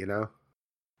it out,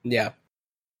 Yeah.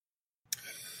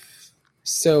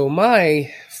 So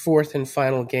my fourth and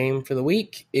final game for the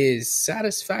week is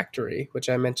Satisfactory, which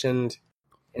I mentioned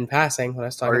in passing when I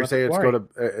was talking about. Are you saying it's going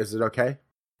to? Is it okay?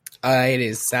 It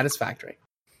is Satisfactory.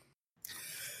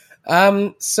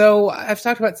 So I've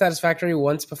talked about Satisfactory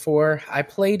once before. I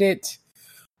played it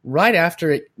right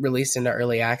after it released into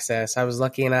early access. I was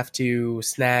lucky enough to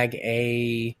snag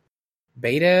a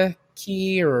beta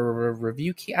key or a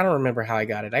review key. I don't remember how I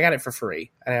got it. I got it for free.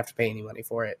 I didn't have to pay any money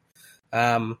for it.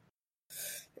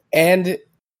 And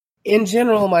in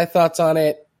general, my thoughts on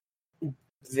it,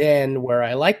 then where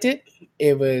I liked it,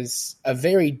 it was a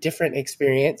very different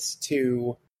experience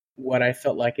to what I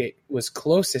felt like it was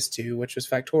closest to, which was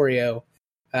Factorio,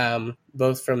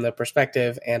 both from the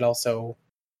perspective and also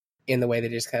in the way that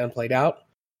it just kind of played out.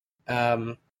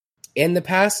 In the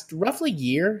past roughly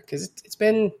year, because it's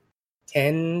been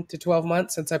 10 to 12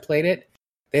 months since I played it,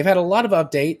 they've had a lot of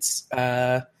updates,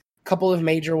 a couple of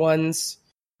major ones,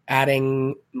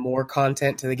 adding more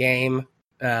content to the game,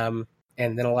 and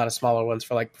then a lot of smaller ones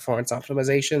for like performance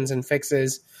optimizations and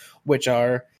fixes, which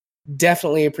are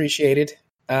definitely appreciated.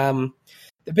 The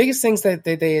biggest things that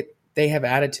they have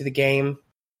added to the game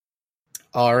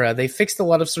are they fixed a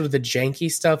lot of sort of the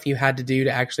janky stuff you had to do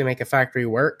to actually make a factory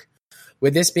work.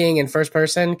 With this being in first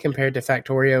person compared to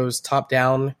Factorio's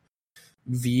top-down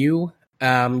view,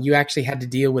 you actually had to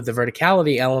deal with the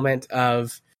verticality element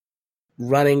of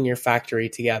running your factory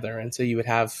together. And so you would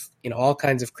have, all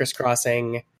kinds of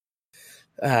crisscrossing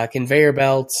conveyor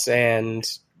belts and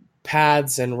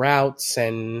paths and routes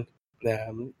and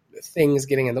things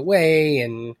getting in the way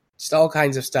and just all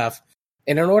kinds of stuff.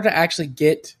 And in order to actually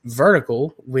get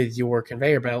vertical with your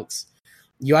conveyor belts,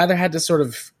 you either had to sort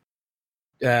of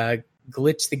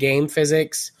glitch the game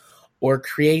physics or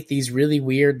create these really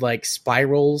weird like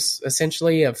spirals,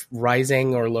 essentially, of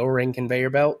rising or lowering conveyor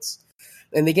belts.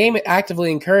 And the game actively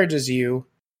encourages you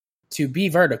to be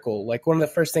vertical. Like, one of the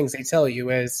first things they tell you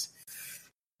is,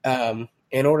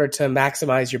 in order to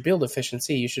maximize your build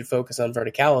efficiency, you should focus on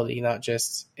verticality, not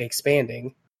just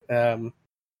expanding. But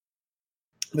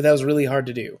that was really hard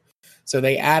to do. So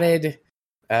they added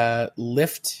conveyor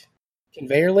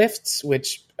lifts,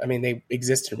 which, they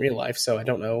exist in real life, so I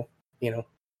don't know,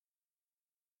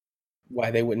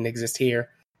 why they wouldn't exist here.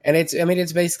 And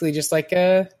it's basically just like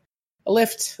a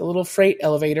lift, a little freight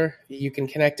elevator. You can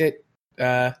connect it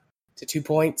to 2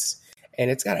 points, and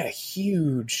it's got a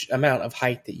huge amount of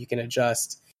height that you can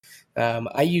adjust.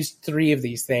 I used 3 of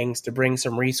these things to bring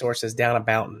some resources down a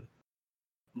mountain,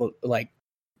 like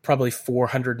probably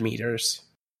 400 meters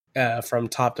from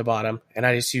top to bottom, and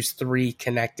I just used 3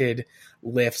 connected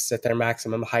lifts at their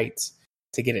maximum heights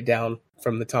to get it down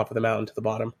from the top of the mountain to the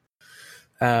bottom.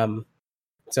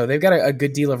 So they've got a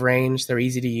good deal of range. They're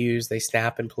easy to use. They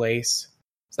snap in place.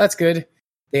 So that's good.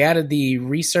 They added the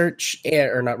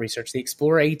the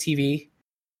Explorer ATV,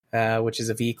 which is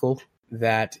a vehicle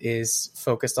that is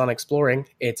focused on exploring.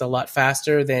 It's a lot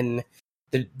faster than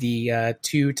the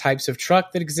 2 types of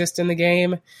truck that exist in the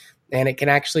game, and it can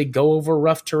actually go over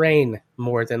rough terrain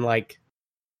more than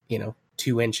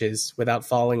 2 inches without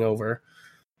falling over.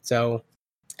 So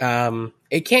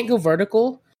It can't go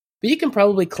vertical, but you can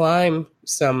probably climb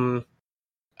some,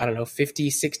 I don't know, 50,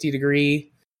 60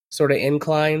 degree sort of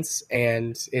inclines,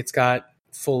 and it's got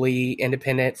fully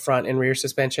independent front and rear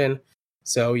suspension.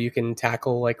 So you can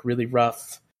tackle like really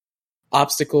rough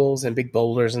obstacles and big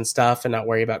boulders and stuff and not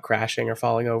worry about crashing or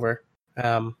falling over.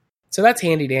 So that's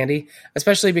handy dandy,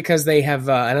 especially because they have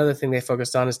another thing they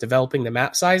focused on is developing the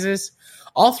map sizes.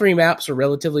 All 3 maps were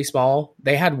relatively small.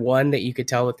 They had one that you could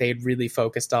tell that they had really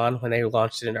focused on when they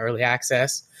launched it in early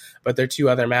access, but their 2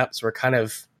 other maps were kind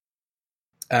of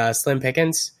slim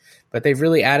pickings. But they've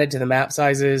really added to the map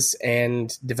sizes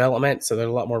and development, so there's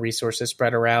a lot more resources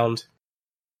spread around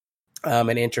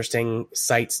and interesting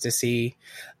sights to see.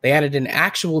 They added an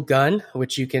actual gun,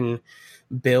 which you can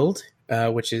build,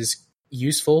 which is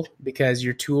useful because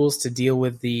your tools to deal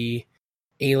with the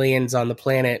aliens on the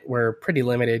planet were pretty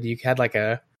limited. You had like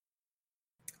a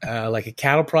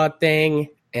cattle prod thing,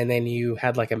 and then you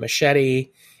had like a machete,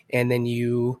 and then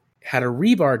you had a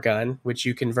rebar gun, which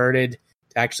you converted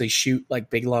to actually shoot like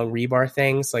big long rebar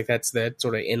things. Like that's the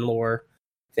sort of in-lore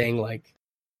thing. Like,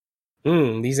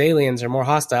 these aliens are more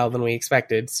hostile than we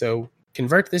expected, so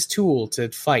convert this tool to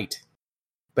fight.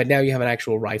 But now you have an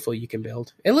actual rifle you can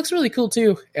build. It looks really cool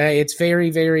too. It's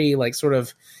very, very like sort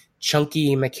of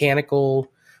chunky,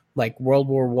 mechanical, like World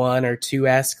War I or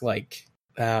II-esque. Like,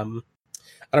 I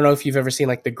don't know if you've ever seen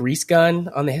like the grease gun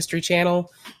on the History Channel,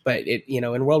 but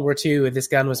in World War II, this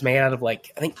gun was made out of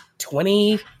like, I think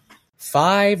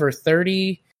 25 or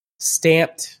 30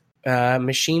 stamped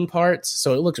machine parts.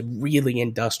 So it looks really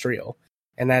industrial.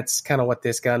 And that's kind of what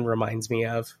this gun reminds me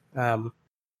of.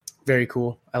 Very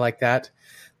cool. I like that.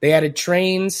 They added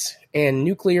trains and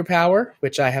nuclear power,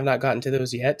 which I have not gotten to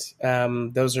those yet.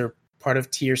 Those are part of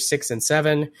tier 6 and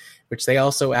 7, which they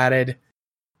also added.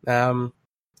 And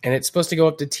it's supposed to go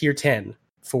up to tier 10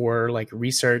 for like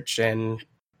research and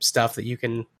stuff that you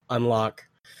can unlock.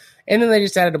 And then they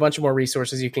just added a bunch of more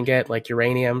resources you can get, like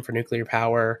uranium for nuclear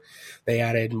power. They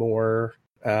added more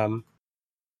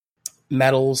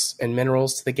metals and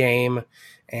minerals to the game,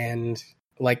 and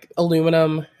like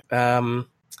aluminum.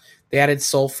 They added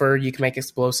sulfur. You can make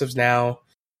explosives now.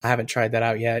 I haven't tried that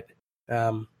out yet,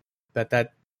 but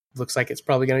that looks like it's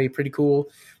probably going to be pretty cool.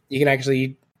 You can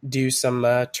actually do some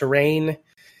terrain.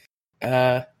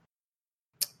 We'll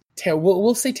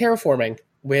say terraforming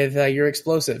with your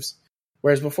explosives,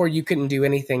 whereas before you couldn't do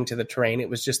anything to the terrain. It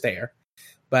was just there.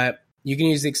 But you can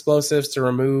use the explosives to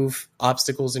remove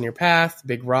obstacles in your path,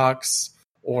 big rocks,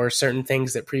 or certain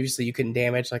things that previously you couldn't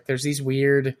damage. Like there's these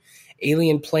weird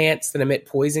alien plants that emit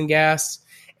poison gas,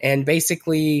 and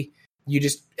basically you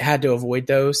just had to avoid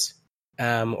those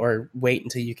or wait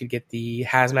until you could get the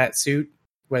hazmat suit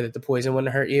where the poison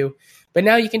wouldn't hurt you. But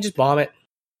now you can just bomb it.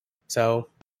 So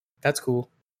that's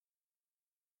cool.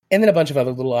 And then a bunch of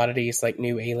other little oddities like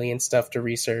new alien stuff to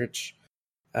research.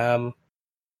 The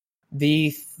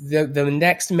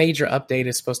next major update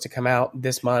is supposed to come out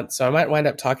this month, so I might wind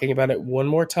up talking about it one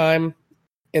more time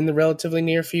in the relatively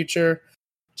near future,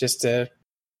 just to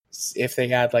if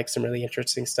they add like some really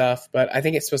interesting stuff. But I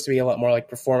think it's supposed to be a lot more like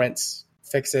performance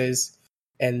fixes,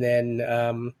 and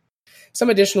then some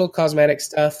additional cosmetic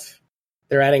stuff.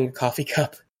 They're adding a coffee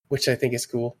cup, which I think is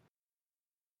cool.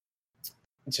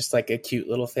 Just like a cute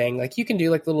little thing. Like you can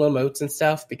do like little emotes and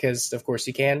stuff because of course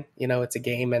you can. It's a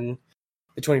game and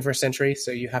the 21st century,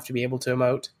 so you have to be able to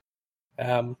emote.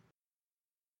 And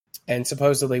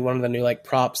supposedly one of the new like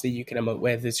props that you can emote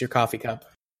with is your coffee cup.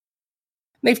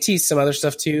 They've teased some other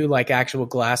stuff too, like actual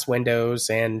glass windows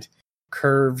and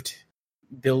curved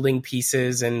building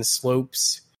pieces and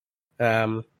slopes,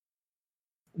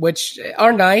 which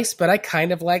are nice, but I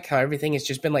kind of like how everything has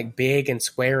just been like big and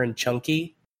square and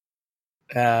chunky.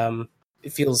 It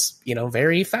feels,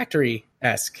 very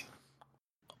factory-esque.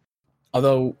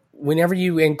 Although whenever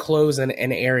you enclose an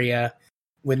area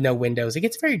with no windows, it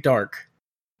gets very dark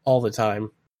all the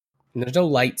time. And there's no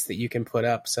lights that you can put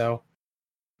up, so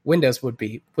windows would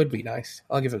be nice.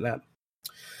 I'll give it that.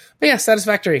 But yeah,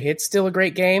 Satisfactory. It's still a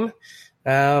great game.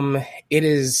 It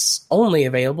is only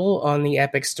available on the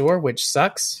Epic Store, which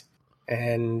sucks.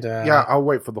 And yeah, I'll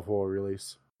wait for the full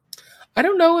release. I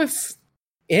don't know if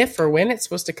or when it's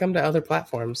supposed to come to other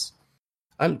platforms.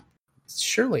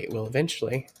 Surely it will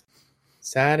eventually.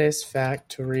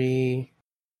 Satisfactory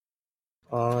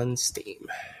on Steam.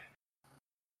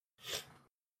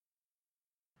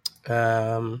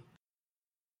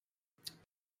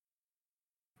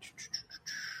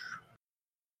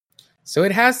 So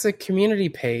it has a community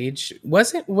page.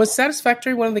 Was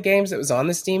Satisfactory one of the games that was on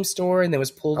the Steam store and then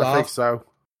was pulled off? I think so.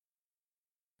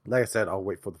 Like I said, I'll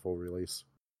wait for the full release.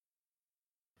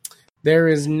 There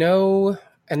is no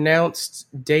announced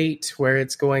date where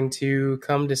it's going to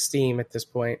come to Steam at this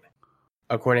point,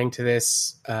 according to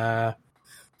this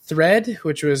thread,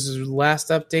 which was last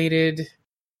updated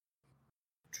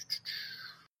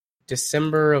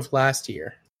December of last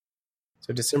year.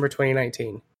 So December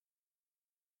 2019.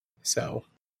 So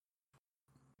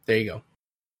there you go.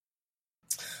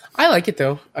 I like it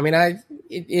though. I mean,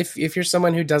 if you're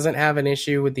someone who doesn't have an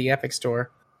issue with the Epic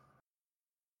Store,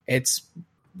 it's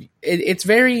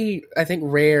very, I think,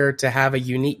 rare to have a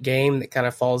unique game that kind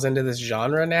of falls into this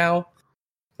genre now.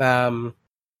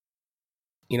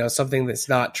 Something that's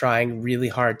not trying really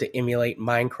hard to emulate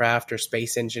Minecraft or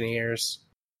Space Engineers.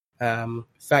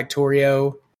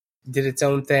 Factorio did its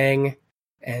own thing,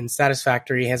 and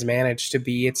Satisfactory has managed to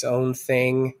be its own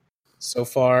thing so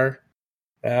far.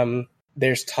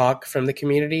 There's talk from the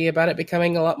community about it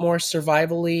becoming a lot more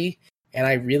survival-y, and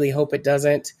I really hope it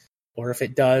doesn't. Or if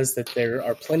it does, that there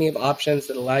are plenty of options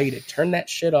that allow you to turn that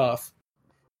shit off.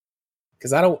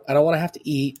 Because I don't want to have to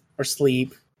eat or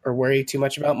sleep or worry too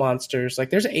much about monsters. Like,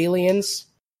 there's aliens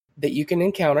that you can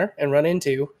encounter and run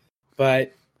into,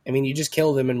 but I mean, you just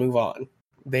kill them and move on.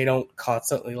 They don't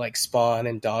constantly like spawn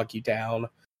and dog you down.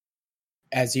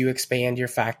 As you expand your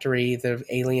factory, the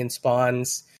alien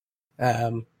spawns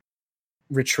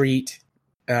retreat,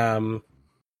 and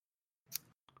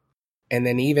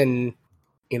then even,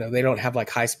 they don't have like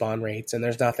high spawn rates, and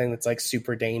there's nothing that's like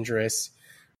super dangerous,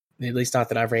 at least not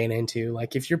that I've ran into.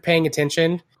 Like, if you're paying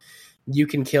attention, you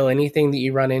can kill anything that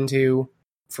you run into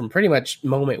from pretty much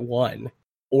moment one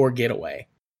or get away.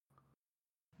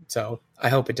 So I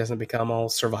hope it doesn't become all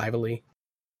survival-y.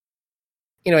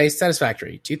 Anyway,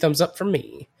 Satisfactory. 2 thumbs up from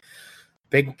me.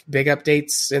 Big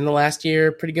updates in the last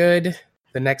year, pretty good.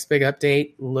 The next big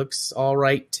update looks all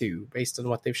right too, based on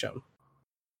what they've shown.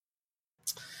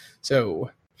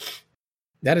 So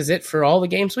that is it for all the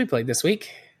games we played this week.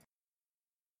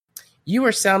 You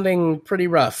are sounding pretty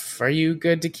rough. Are you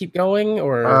good to keep going,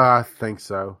 or? I think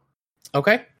so.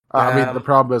 Okay. I mean, the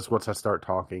problem is once I start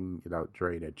talking,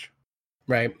 drainage.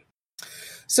 Right.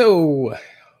 So,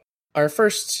 our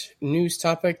first news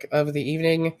topic of the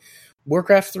evening,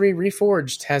 Warcraft 3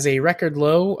 Reforged has a record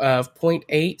low of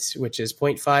 0.8, which is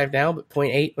 0.5 now, but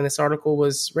 0.8 when this article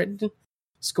was written.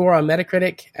 Score on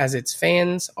Metacritic, as its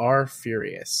fans are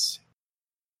furious.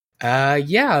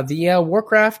 The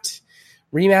Warcraft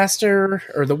remaster,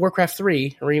 or the Warcraft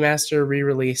 3 remaster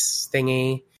re-release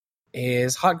thingy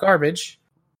is hot garbage,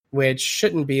 which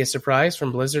shouldn't be a surprise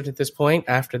from Blizzard at this point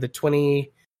after the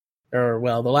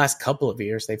last couple of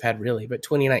years they've had, really, but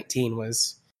 2019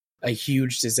 was a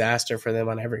huge disaster for them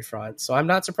on every front. So I'm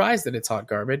not surprised that it's hot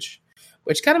garbage,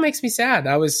 which kind of makes me sad.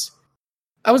 I was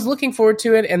looking forward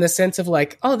to it in the sense of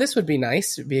like, oh, this would be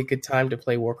nice. It'd be a good time to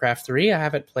play Warcraft 3. I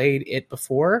haven't played it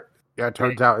before. Yeah, it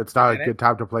turns out it's not a good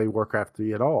time to play Warcraft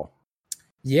 3 at all.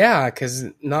 Yeah, because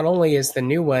not only is the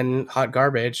new one hot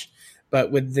garbage, but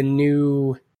with the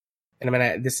new, and I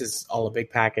mean, this is all a big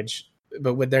package,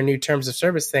 but with their new terms of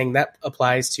service thing, that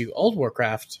applies to old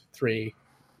Warcraft 3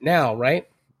 now, right?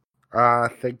 I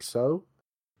think so.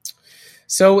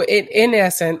 So in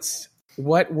essence,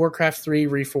 what Warcraft 3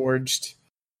 Reforged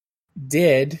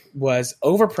did was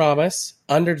overpromise,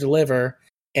 underdeliver,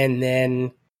 and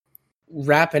then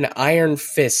wrap an iron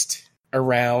fist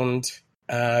around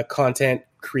content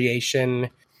creation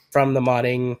from the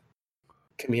modding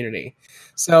community.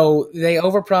 So they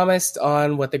overpromised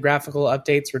on what the graphical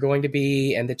updates were going to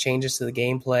be, and the changes to the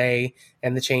gameplay,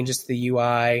 and the changes to the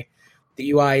UI.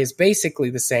 The UI is basically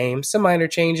the same, some minor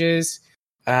changes.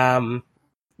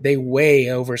 They way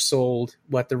oversold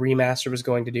what the remaster was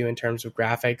going to do in terms of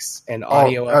graphics and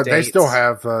audio updates. They still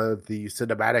have the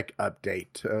cinematic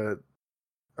update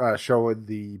showing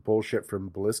the bullshit from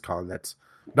BlizzCon that's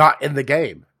not in the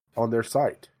game on their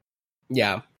site.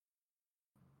 Yeah.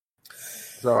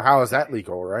 So how is that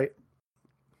legal, right?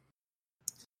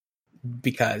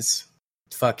 Because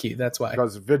fuck you, that's why.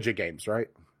 Because of video games, right?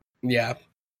 Yeah.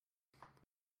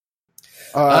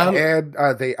 And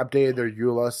they updated their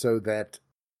EULA so that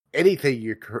anything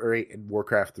you create in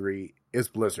Warcraft 3 is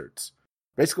Blizzard's.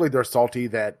 Basically, they're salty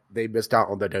that they missed out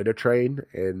on the Dota train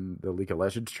and the League of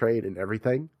Legends train and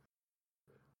everything.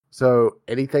 So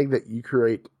anything that you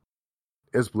create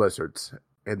is Blizzard's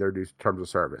in their new terms of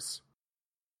service.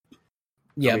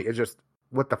 Yeah, I mean, it's just,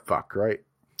 what the fuck, right?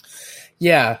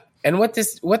 Yeah, and what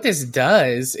this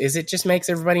does is it just makes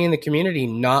everybody in the community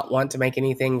not want to make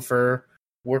anything for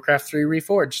Warcraft 3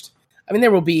 Reforged. I mean,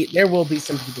 there will be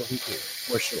some people who do,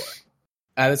 for sure.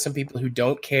 There's some people who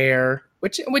don't care,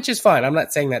 which is fine. I'm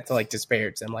not saying that to like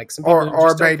disparage them. Like some people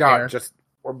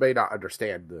may not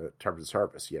understand the terms of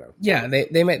service. Yeah,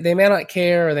 they may not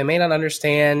care, or they may not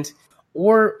understand,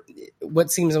 or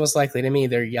what seems most likely to me,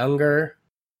 they're younger,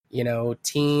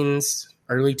 teens,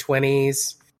 early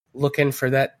 20s, looking for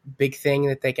that big thing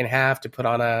that they can have to put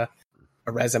on a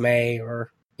resume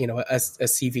or, a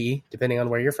CV, depending on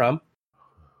where you're from.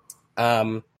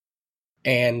 And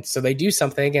so they do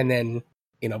something and then,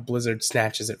 Blizzard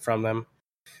snatches it from them.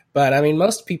 But I mean,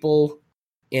 most people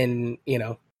in,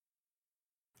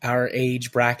 our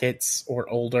age brackets or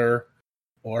older,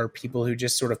 or people who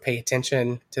just sort of pay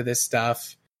attention to this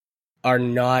stuff, are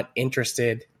not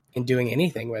interested in doing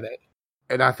anything with it.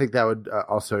 And I think that would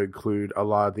also include a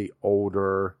lot of the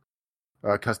older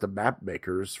custom map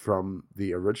makers from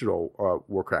the original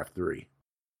Warcraft 3.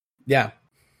 Yeah.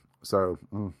 So,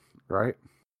 right?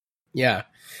 Yeah.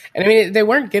 And I mean, they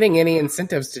weren't getting any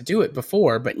incentives to do it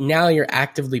before, but now you're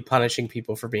actively punishing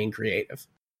people for being creative.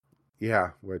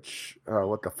 Yeah, which,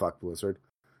 what the fuck, Blizzard?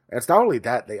 And it's not only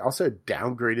that, they also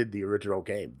downgraded the original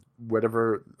game.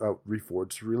 Whenever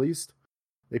Reforged released,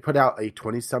 they put out a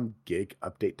 20-some gig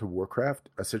update to Warcraft,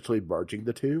 essentially merging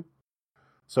the two.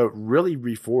 So really,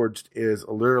 Reforged is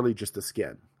literally just a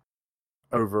skin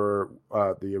over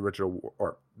the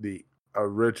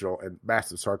original, and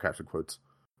massive sarcasm quotes,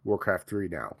 Warcraft 3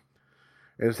 now.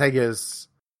 And the thing is,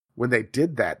 when they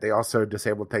did that, they also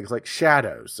disabled things like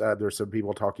shadows. There's some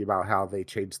people talking about how they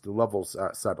changed the levels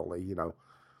subtly,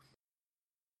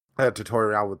 to toy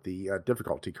around with the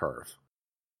difficulty curve,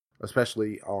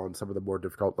 especially on some of the more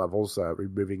difficult levels,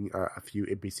 removing a few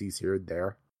NPCs here and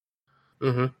there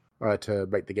to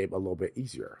make the game a little bit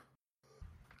easier.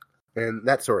 And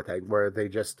that sort of thing, where they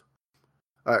just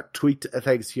tweaked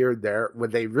things here and there when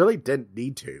they really didn't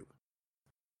need to.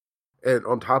 And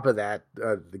on top of that,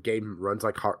 the game runs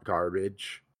like hot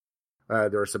garbage.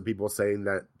 There are some people saying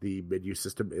that the menu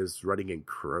system is running in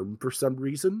Chrome for some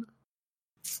reason.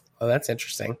 Oh, that's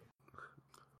interesting.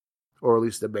 Or at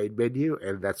least the main menu,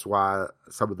 and that's why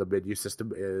some of the menu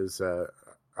system is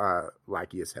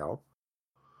laggy as hell.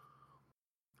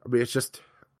 I mean, it's just,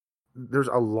 there's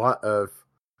a lot of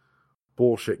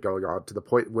bullshit going on to the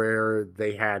point where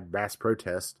they had mass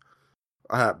protest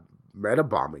meta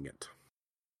bombing it.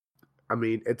 I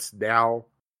mean, it's now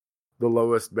the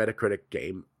lowest Metacritic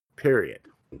game, period,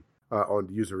 on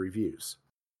user reviews.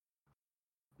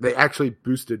 They actually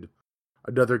boosted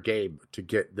another game to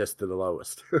get this to the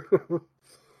lowest.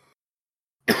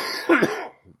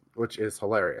 Which is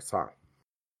hilarious, huh?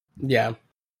 Yeah.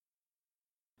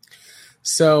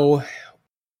 So,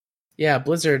 yeah,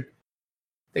 Blizzard,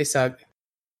 they suck.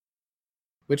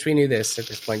 Which we knew this at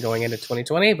this point going into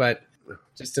 2020, but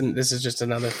this is just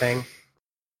another thing.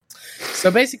 So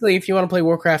basically, if you want to play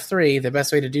Warcraft 3, the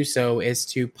best way to do so is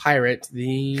to pirate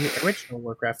the original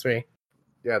Warcraft 3.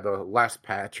 Yeah, the last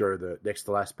patch, or the next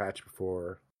to last patch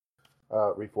before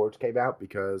Reforged came out,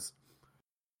 because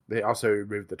they also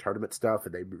removed the tournament stuff,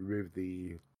 and they removed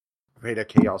the Beta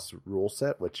Chaos rule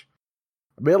set, which,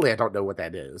 admittedly, I don't know what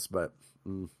that is, but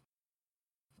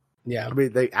yeah, I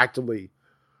mean, they actively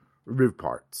removed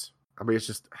parts. I mean, it's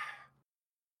just,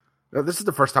 now, this is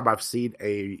the first time I've seen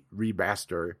a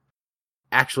remaster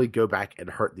actually go back and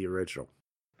hurt the original.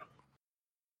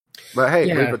 But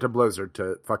hey, leave it to Blizzard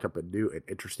to fuck up in new and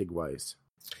interesting ways.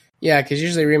 Yeah, because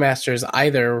usually remasters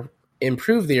either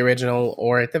improve the original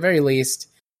or at the very least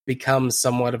become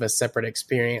somewhat of a separate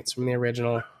experience from the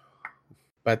original.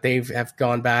 But they have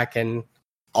gone back and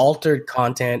altered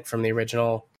content from the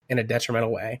original in a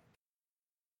detrimental way.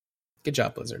 Good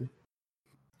job, Blizzard.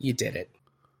 You did it.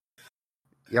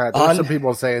 Yeah, there's some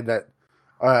people saying that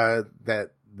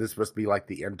that this must be like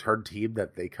the intern team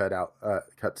that they cut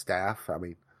staff. I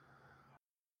mean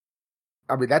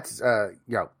that's kind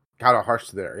of harsh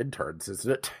to their interns,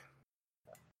 isn't it?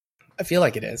 I feel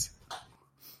like it is.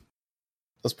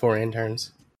 Those poor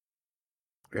interns.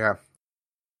 Yeah.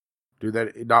 Do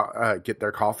they not get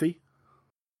their coffee?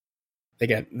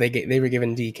 They were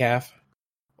given decaf.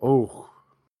 Oh.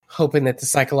 Hoping that the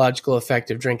psychological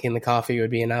effect of drinking the coffee would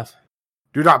be enough.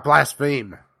 Do not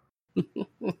blaspheme.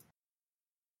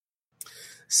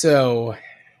 So,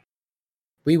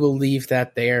 we will leave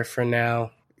that there for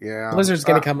now. Yeah. Blizzard's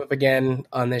going to come up again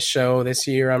on this show this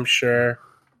year, I'm sure.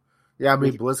 Yeah, I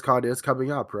mean, BlizzCon is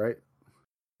coming up, right?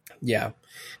 Yeah.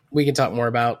 We can talk more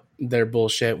about their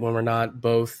bullshit when we're not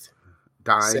both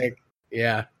dying. Sick.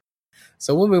 Yeah.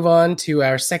 So we'll move on to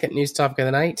our second news topic of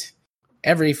the night.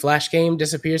 Every Flash game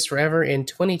disappears forever in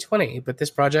 2020, but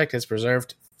this project has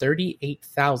preserved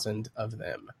 38,000 of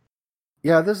them.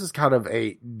 Yeah, this is kind of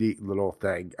a neat little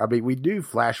thing. I mean, we knew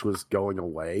Flash was going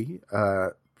away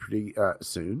pretty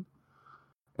soon,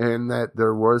 and that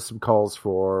there was some calls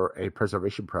for a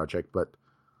preservation project, but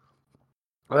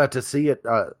to see it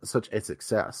such a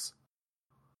success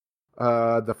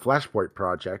The Flashpoint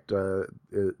Project,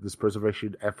 this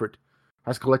preservation effort,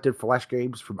 has collected Flash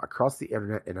games from across the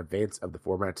internet in advance of the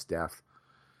format's death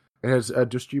and has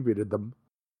distributed them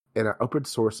in an open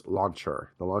source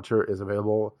launcher. The launcher is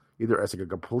available either as a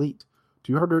complete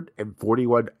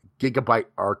 241 gigabyte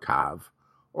archive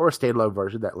or a standalone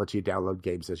version that lets you download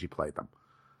games as you play them.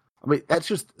 I mean, that's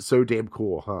just so damn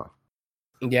cool, huh?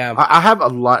 Yeah. I have a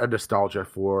lot of nostalgia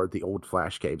for the old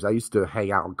Flash games. I used to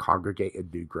hang out and congregate in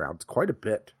Newgrounds quite a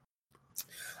bit.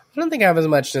 I don't think I have as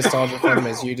much nostalgia for them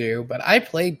as you do, but I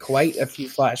played quite a few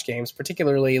Flash games,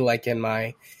 particularly like in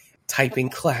my typing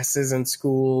classes in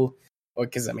school.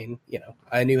 Because, I mean,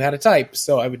 I knew how to type,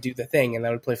 so I would do the thing, and I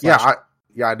would play Flash.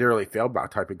 I nearly failed my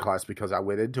typing class because I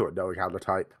went into it knowing how to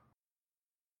type.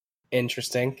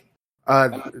 Interesting.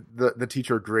 The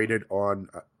teacher graded on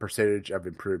percentage of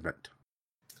improvement.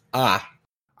 I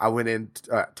went in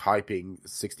typing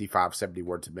 65, 70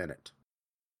 words a minute.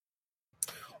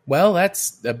 Well,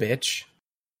 that's a bitch.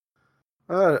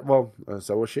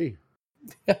 So was she.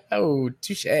 Oh,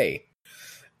 touche.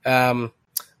 But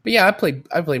yeah, I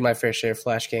played my fair share of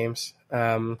Flash games.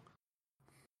 What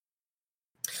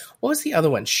was the other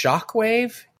one?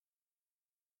 Shockwave?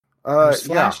 There was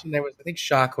Flash, and there was, I think,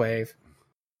 Shockwave.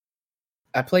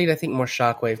 I played, I think, more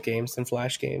Shockwave games than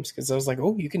Flash games, because I was like,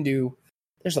 oh,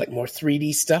 there's like more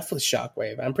 3D stuff with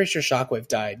Shockwave. I'm pretty sure Shockwave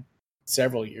died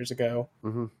several years ago.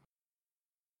 Mm-hmm.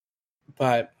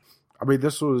 But I mean,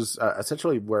 this was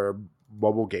essentially where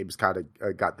mobile games kind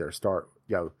of got their start.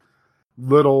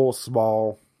 Little,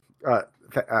 small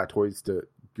toys to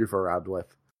goof around with.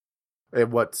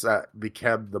 And what's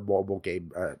become the mobile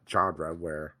game genre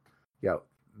where,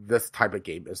 this type of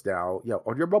game is now,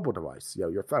 on your mobile device,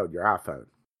 your phone, your iPhone.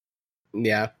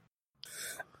 Yeah.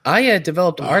 I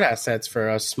developed art assets for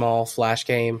a small Flash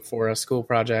game for a school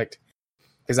project.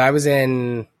 Because I was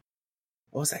in,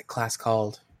 what was that class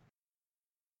called?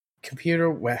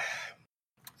 It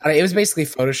was basically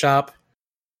Photoshop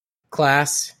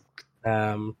class.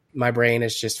 My brain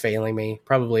is just failing me.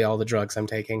 Probably all the drugs I'm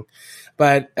taking.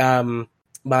 But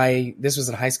this was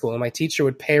in high school, and my teacher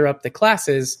would pair up the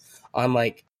classes on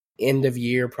like end of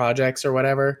year projects or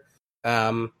whatever.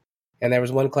 And there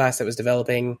was one class that was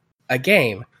developing a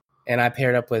game, and I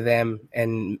paired up with them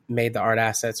and made the art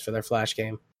assets for their Flash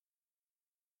game.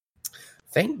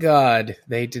 Thank God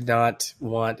they did not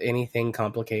want anything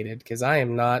complicated, because I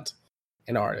am not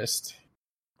an artist.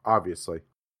 Obviously.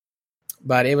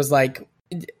 But it was like,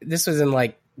 this was in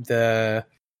like the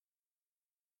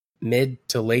mid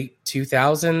to late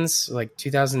 2000s, like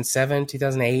 2007,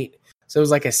 2008. So it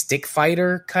was like a stick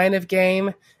fighter kind of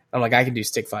game. I'm like, I can do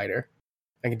stick fighter.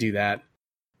 I can do that.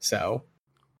 So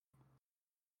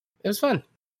it was fun.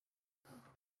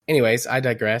 Anyways, I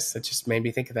digress. That just made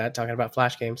me think of that, talking about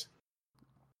Flash games.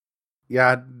 Yeah,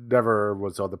 I never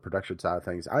was on the production side of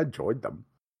things. I enjoyed them.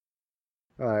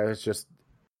 It's just,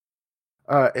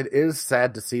 it is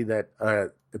sad to see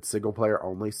that it's single player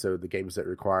only. So the games that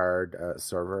required a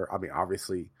server, I mean,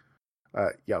 obviously,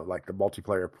 like the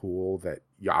multiplayer pool that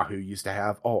Yahoo used to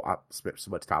have. Oh, I spent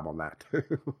so much time on that.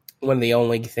 One of the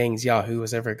only things Yahoo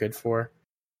was ever good for.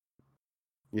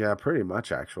 Yeah, pretty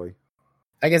much, actually.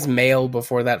 I guess Mail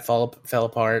before that fell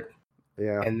apart.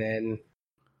 Yeah. And then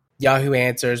Yahoo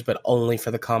Answers, but only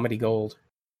for the comedy gold.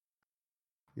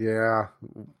 Yeah.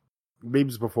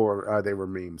 Memes before they were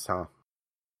memes, huh?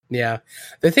 Yeah.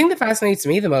 The thing that fascinates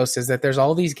me the most is that there's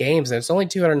all these games, and it's only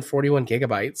 241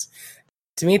 gigabytes.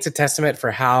 To me, it's a testament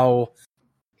for how...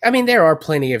 I mean, there are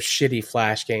plenty of shitty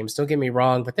Flash games, don't get me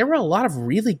wrong, but there were a lot of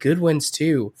really good ones,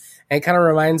 too. And it kind of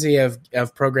reminds me of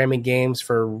programming games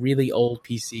for really old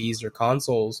PCs or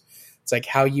consoles. It's like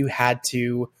how you had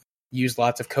to use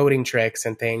lots of coding tricks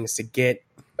and things to get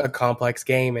a complex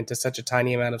game into such a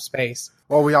tiny amount of space.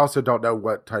 Well, we also don't know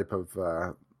what type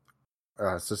of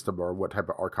system or what type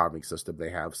of archiving system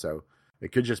they have, so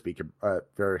it could just be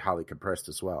very highly compressed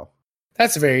as well.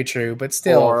 That's very true, but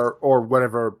still... Or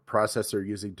whatever process they're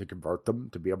using to convert them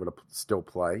to be able to still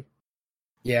play.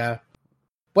 Yeah.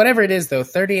 Whatever it is, though,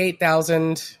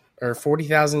 38,000 or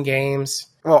 40,000 games.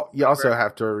 Well, you also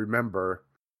have to remember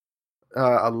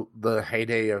the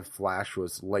heyday of Flash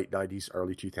was late 90s,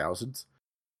 early 2000s.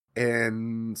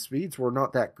 And speeds were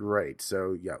not that great.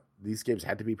 So, yeah, these games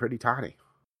had to be pretty tiny.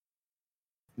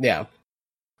 Yeah.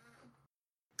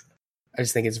 I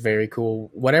just think it's very cool.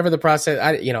 Whatever the process,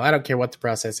 I don't care what the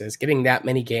process is. Getting that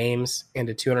many games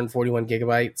into 241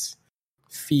 gigabytes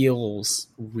feels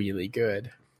really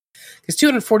good. Because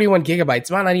 241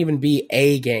 gigabytes might not even be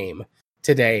a game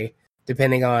today,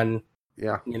 depending on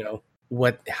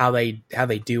how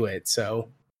they do it. So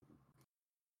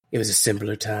it was a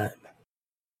simpler time.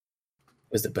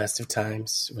 was the best of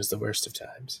times. It was the worst of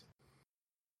times.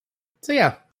 So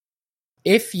yeah,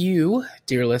 if you,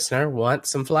 dear listener, want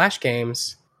some Flash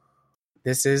games,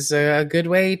 this is a good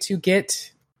way to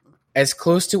get as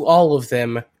close to all of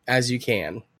them as you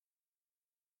can.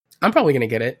 I'm probably going to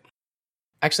get it.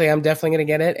 Actually, I'm definitely going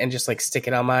to get it and just like stick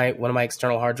it on one of my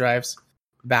external hard drives,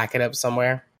 back it up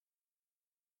somewhere.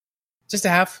 Just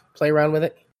to play around with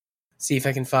it. See if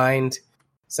I can find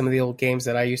some of the old games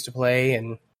that I used to play.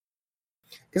 And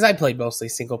because I played mostly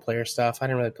single player stuff. I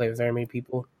didn't really play with very many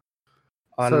people.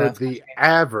 So the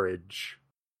average,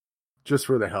 just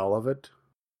for the hell of it,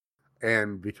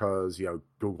 and because,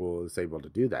 Google is able to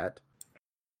do that,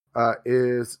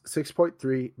 is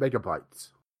 6.3 megabytes.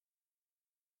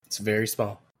 It's very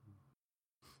small.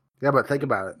 Yeah, but think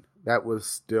about it. That was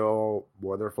still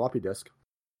more than a floppy disk.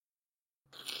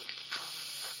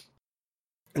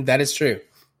 That is true.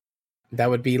 That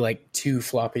would be like 2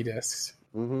 floppy disks.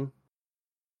 Mm-hmm.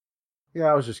 Yeah,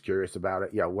 I was just curious about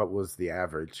it. Yeah, what was the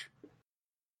average?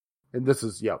 And this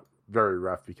is, very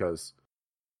rough because,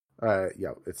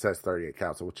 it says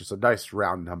 38,000, which is a nice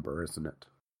round number, isn't it?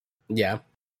 Yeah.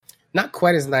 Not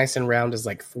quite as nice and round as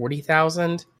like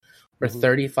 40,000 or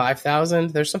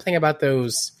 35,000. There's something about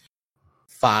those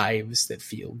 5s that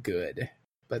feel good.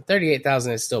 But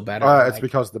 38,000 is still better. It's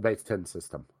because of the base 10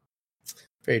 system.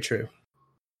 Very true.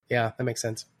 Yeah, that makes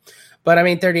sense. But I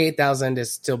mean, 38,000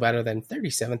 is still better than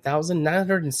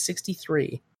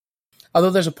 37,963.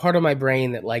 Although there's a part of my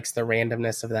brain that likes the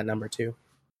randomness of that number too.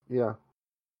 Yeah.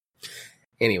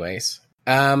 Anyways,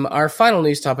 our final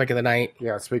news topic of the night.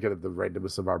 Yeah, speaking of the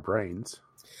randomness of our brains.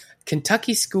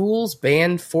 Kentucky schools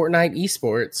ban Fortnite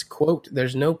esports. Quote,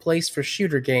 there's no place for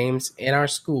shooter games in our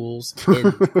schools.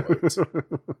 End quote.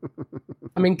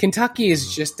 I mean, Kentucky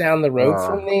is just down the road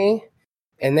from me.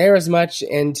 And they're as much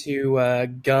into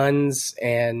guns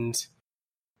and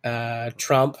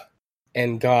Trump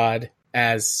and God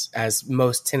as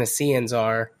most Tennesseans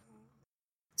are.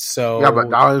 So yeah, but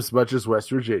not as much as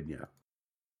West Virginia.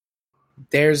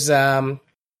 There's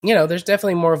there's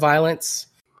definitely more violence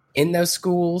in those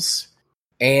schools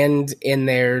and in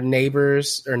their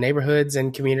neighborhoods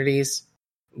and communities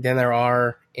than there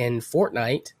are in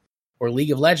Fortnite or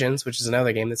League of Legends, which is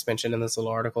another game that's mentioned in this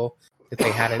little article that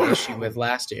they had an issue with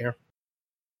last year.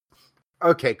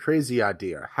 Okay, crazy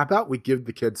idea. How about we give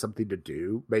the kids something to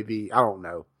do? Maybe, I don't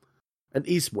know, an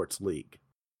esports league.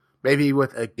 Maybe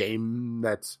with a game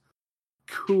that's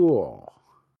cool.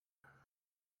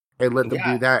 And let them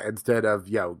do that instead of,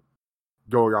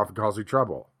 going off and causing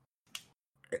trouble.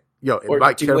 It or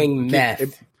might doing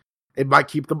meth. It might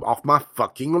keep them off my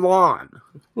fucking lawn.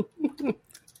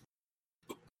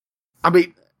 I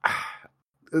mean,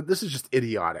 this is just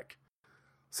idiotic.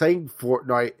 Saying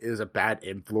Fortnite is a bad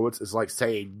influence is like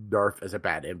saying Nerf is a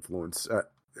bad influence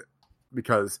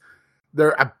because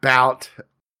they're about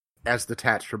as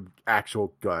detached from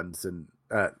actual guns and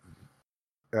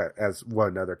as one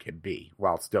another can be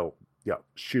while still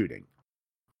shooting.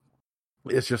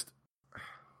 It's just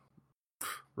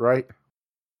right.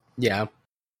 Yeah.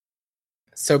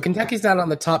 So Kentucky's not on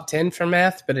the top 10 for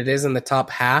meth, but it is in the top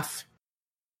half.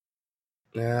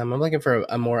 I'm looking for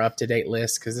a more up-to-date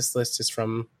list because this list is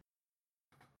from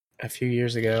a few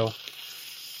years ago.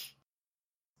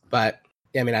 But,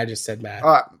 I mean, I just said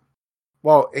math.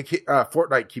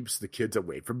 Fortnite keeps the kids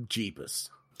away from Jeebus.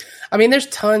 I mean, there's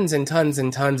tons and tons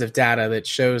and tons of data that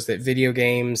shows that video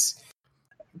games,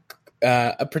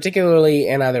 particularly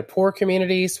in either poor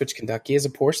communities, which Kentucky is a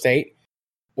poor state,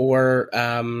 or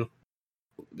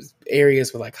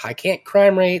areas with like high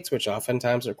crime rates, which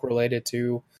oftentimes are correlated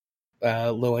to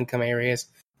low-income areas.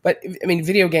 But, I mean,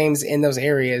 video games in those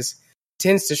areas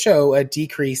tends to show a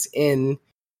decrease in,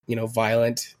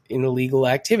 violent, illegal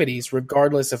activities,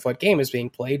 regardless of what game is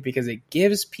being played, because it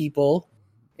gives people,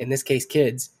 in this case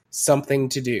kids, something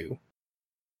to do.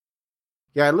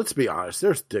 Yeah, let's be honest.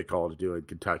 There's dick all to do in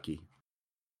Kentucky.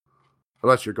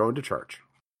 Unless you're going to church.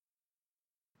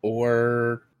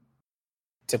 Or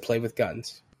to play with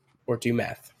guns. Or do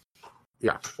meth.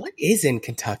 Yeah. What is in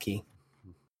Kentucky?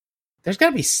 There's got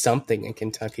to be something in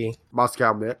Kentucky.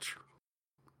 Moscow Mitch.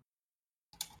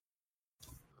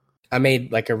 I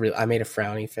made a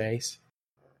frowny face.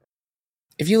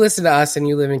 If you listen to us and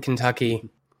you live in Kentucky,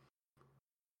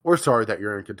 we're sorry that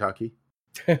you're in Kentucky.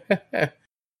 The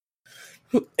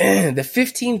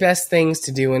 15 best things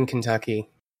to do in Kentucky.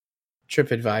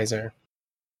 TripAdvisor.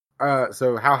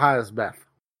 So how high is meth?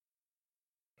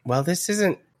 Well, this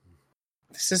is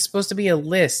supposed to be a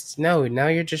list. No, now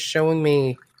you're just showing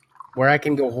me where I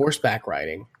can go horseback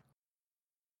riding.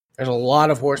 There's a lot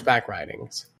of horseback riding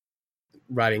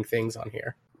things on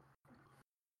here.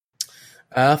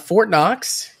 Fort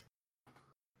Knox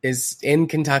is in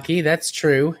Kentucky. That's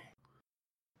true.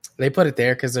 They put it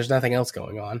there because there's nothing else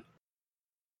going on.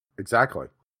 Exactly.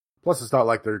 Plus, it's not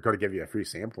like they're going to give you a free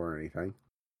sample or anything.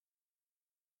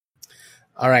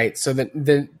 All right, so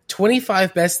the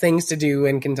 25 best things to do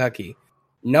in Kentucky.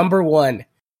 Number 1,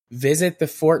 visit the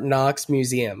Fort Knox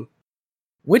Museum,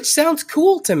 which sounds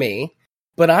cool to me,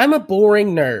 but I'm a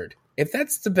boring nerd. If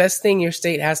that's the best thing your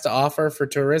state has to offer for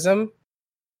tourism,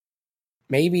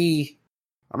 maybe...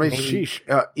 I mean, sheesh.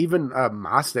 Even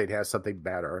my state has something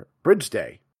better. Bridge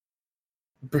Day.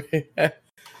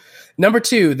 Number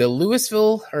 2, the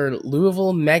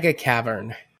Louisville Mega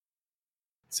Cavern.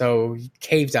 So,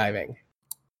 cave diving.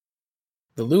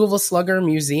 The Louisville Slugger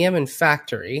Museum and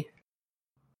Factory.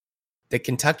 The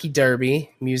Kentucky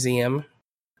Derby Museum.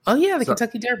 Oh, yeah, the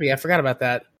Kentucky Derby. I forgot about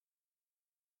that.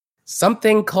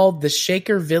 Something called the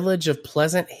Shaker Village of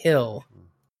Pleasant Hill.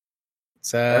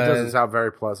 That doesn't sound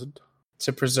very pleasant. It's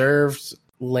a preserved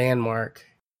landmark.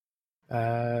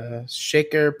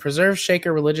 Preserved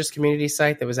Shaker religious community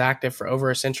site that was active for over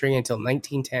a century until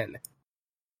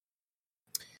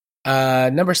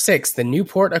 1910. Number 6, the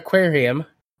Newport Aquarium.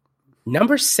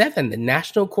 Number 7, the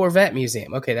National Corvette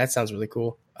Museum. Okay, that sounds really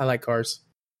cool. I like cars.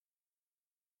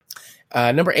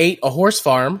 Number 8, a horse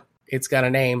farm. It's got a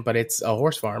name, but it's a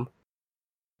horse farm.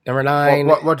 Number 9.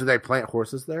 What do they plant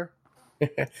horses there?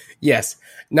 Yes.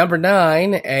 Number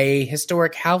 9, a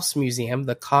historic house museum,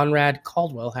 the Conrad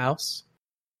Caldwell House.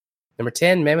 Number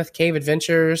 10, Mammoth Cave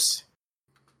Adventures.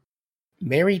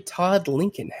 Mary Todd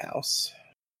Lincoln House.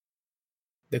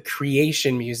 The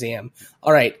Creation Museum.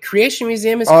 All right, Creation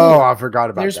Museum is cool. Oh, I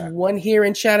forgot about that. There's one here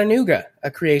in Chattanooga,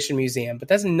 a Creation Museum, but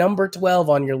that's number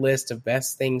 12 on your list of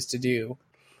best things to do.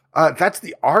 That's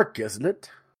the Ark, isn't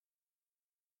it?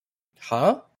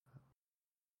 Huh?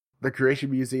 The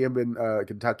Creation Museum in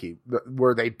Kentucky,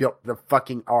 where they built the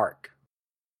fucking Ark.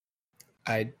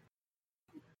 I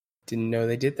didn't know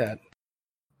they did that.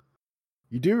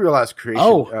 You do realize Creation...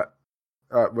 Oh.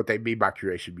 What they mean by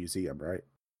Creation Museum, right?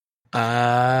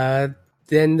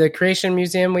 Then the Creation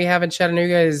Museum we have in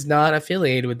Chattanooga is not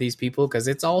affiliated with these people because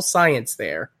it's all science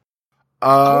there.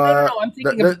 No, I'm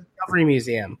thinking of the Discovery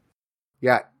Museum.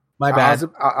 Yeah. My bad.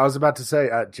 I was about to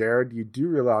say, Jared, you do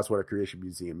realize what a Creation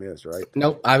Museum is, right?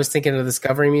 Nope. I was thinking of the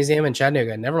Discovery Museum in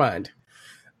Chattanooga. Never mind.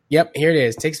 Yep, here it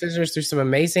is. Takes visitors through some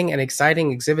amazing and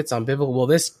exciting exhibits on biblical... Well,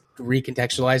 this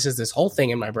recontextualizes this whole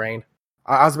thing in my brain.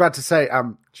 I was about to say,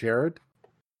 Jared,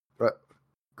 but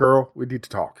girl, we need to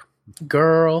talk.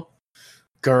 Girl.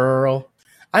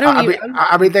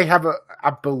 I mean, they have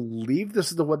I believe this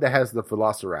is the one that has the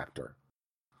Velociraptor.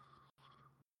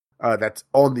 That's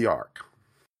on the Ark.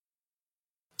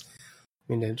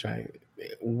 I'm going to try.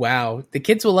 Wow. The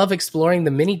kids will love exploring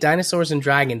the many dinosaurs and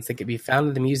dragons that can be found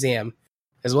in the museum,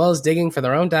 as well as digging for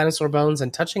their own dinosaur bones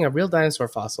and touching a real dinosaur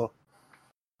fossil.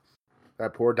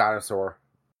 That poor dinosaur.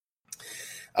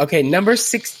 Okay, number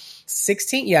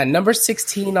 16? Yeah, number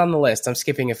 16 on the list. I'm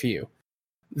skipping a few.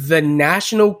 The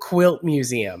National Quilt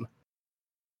Museum.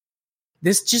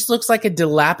 This just looks like a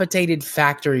dilapidated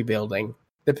factory building,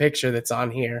 the picture that's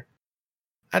on here.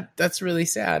 That's really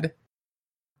sad.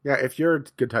 Yeah, if you're in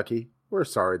Kentucky, we're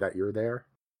sorry that you're there.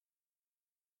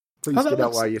 Please get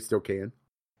out while you still can.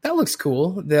 That looks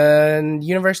cool. The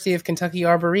University of Kentucky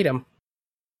Arboretum.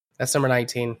 That's number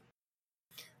 19.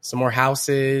 Some more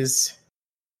houses.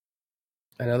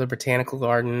 Another botanical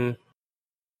garden.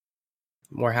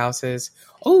 More houses.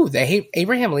 Oh, the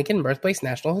Abraham Lincoln Birthplace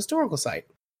National Historical Site.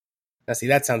 Now, see,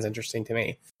 that sounds interesting to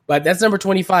me. But that's number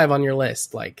 25 on your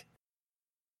list. Like,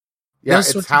 yeah,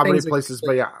 it's how many places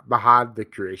behind the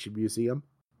Creation Museum?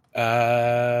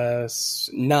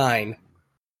 9.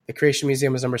 The Creation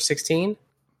Museum is number 16.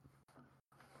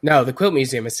 No, the Quilt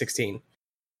Museum is 16.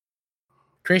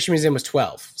 Creation Museum was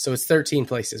 12, so it's 13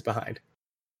 places behind.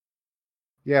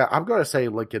 Yeah, I'm going to say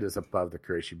Lincoln is above the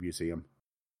Creation Museum.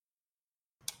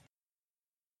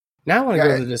 Now I want to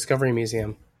go to the Discovery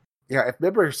Museum. Yeah, if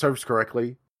memory serves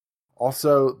correctly,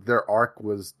 also their Ark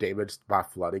was damaged by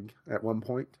flooding at one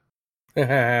point.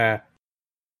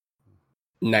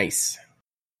 Nice.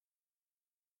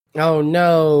 Oh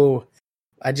no.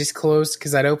 I just closed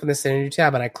because I'd opened this in a new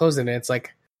tab and I closed it and it's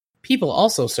like, people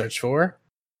also search for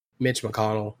Mitch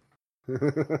McConnell.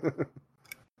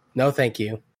 No, thank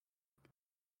you.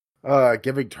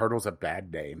 Giving turtles a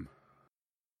bad name.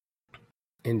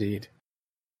 Indeed.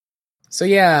 So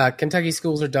yeah, Kentucky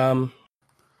schools are dumb.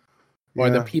 Or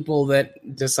the people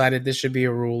that decided this should be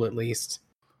a rule at least.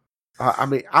 I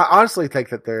mean, I honestly think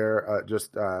that they're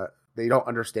just, they don't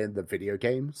understand the video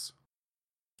games.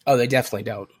 Oh, they definitely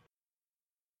don't.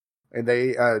 And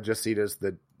they just see it as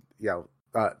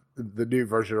the new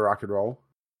version of rock and roll,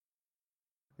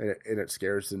 and it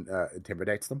scares and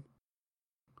intimidates them.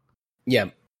 Yeah.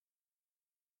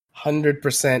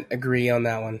 100% agree on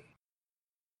that one.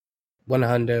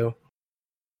 100.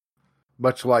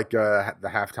 Much like the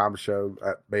halftime show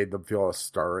made them feel a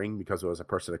stirring because it was a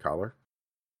person of color.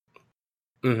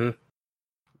 Mm-hmm.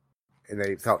 And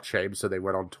they felt shame, so they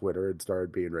went on Twitter and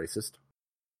started being racist.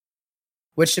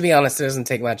 Which, to be honest, it doesn't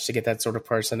take much to get that sort of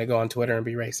person to go on Twitter and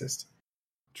be racist.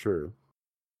 True.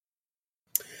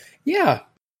 Yeah.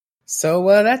 So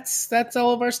that's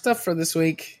all of our stuff for this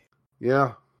week.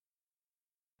 Yeah.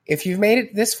 If you've made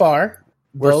it this far,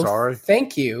 we're sorry.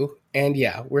 Thank you. And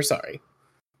yeah, we're sorry.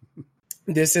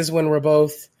 This is when we're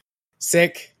both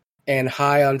sick and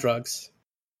high on drugs.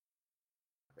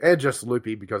 And just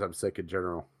loopy because I'm sick in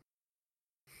general.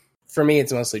 For me,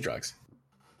 it's mostly drugs.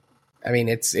 I mean,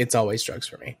 it's always drugs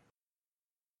for me.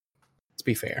 Let's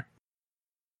be fair.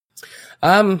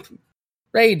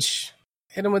 Rage.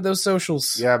 Hit him with those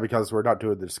socials. Yeah, because we're not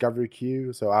doing the Discovery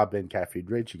Queue. So I've been Caffeine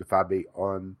Rage. You can find me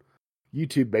on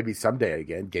YouTube maybe someday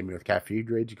again. Gaming with Caffeine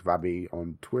Rage. You can find me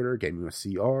on Twitter. Gaming with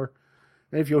CR.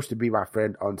 And if you wish to be my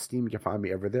friend on Steam, you can find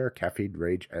me over there. Caffeine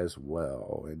Rage as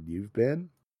well. And you've been?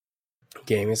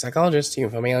 Gaming Psychologist. You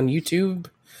can find me on YouTube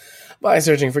by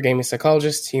searching for Gaming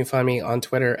Psychologist. You can find me on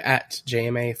Twitter at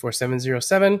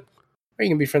JMA4707. Or you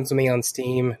can be friends with me on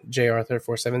Steam,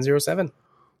 JArthur4707.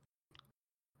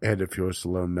 And if you wish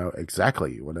to know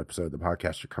exactly what episode of the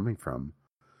podcast you're coming from,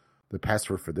 the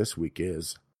password for this week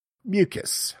is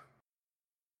mucus.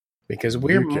 Because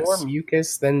we're more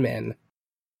mucus than men.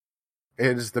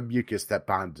 It is the mucus that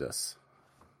binds us.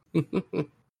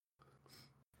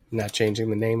 Not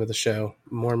changing the name of the show.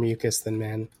 More mucus than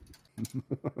men.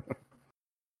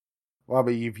 Well, I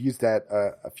mean, you've used that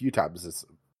a few times this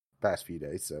past few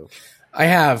days, so. I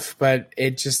have, but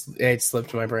it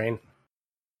slipped my brain.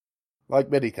 Like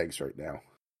many things right now.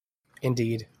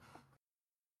 Indeed.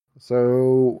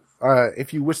 So,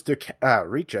 if you wish to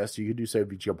reach us, you can do so at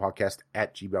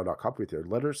vglpodcast@gmail.com with your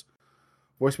letters,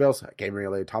 voicemails,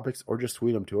 gaming-related topics, or just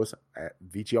tweet them to us at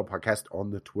VGLPodcast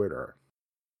on the Twitter.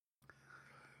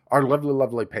 Our lovely,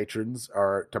 lovely patrons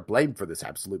are to blame for this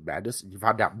absolute madness. You can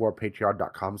find out more at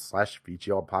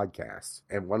patreon.com/VGLPodcast.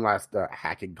 And one last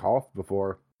hacking cough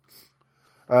before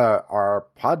our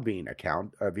Podbean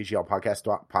account,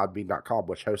 VGLPodcast.podbean.com,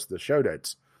 which hosts the show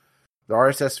notes, the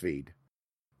RSS feed,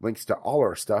 links to all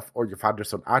our stuff, or you can find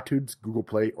us on iTunes, Google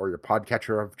Play, or your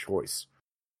podcatcher of choice.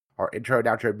 Our intro and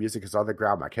outro music is On the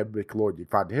Ground by Kevin McLeod. You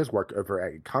can find his work over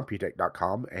at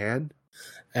Computech.com. And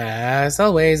as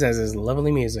always, as his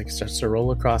lovely music starts to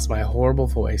roll across my horrible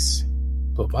voice.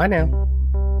 Bye-bye now.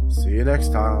 See you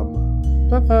next time.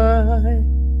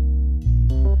 Bye-bye.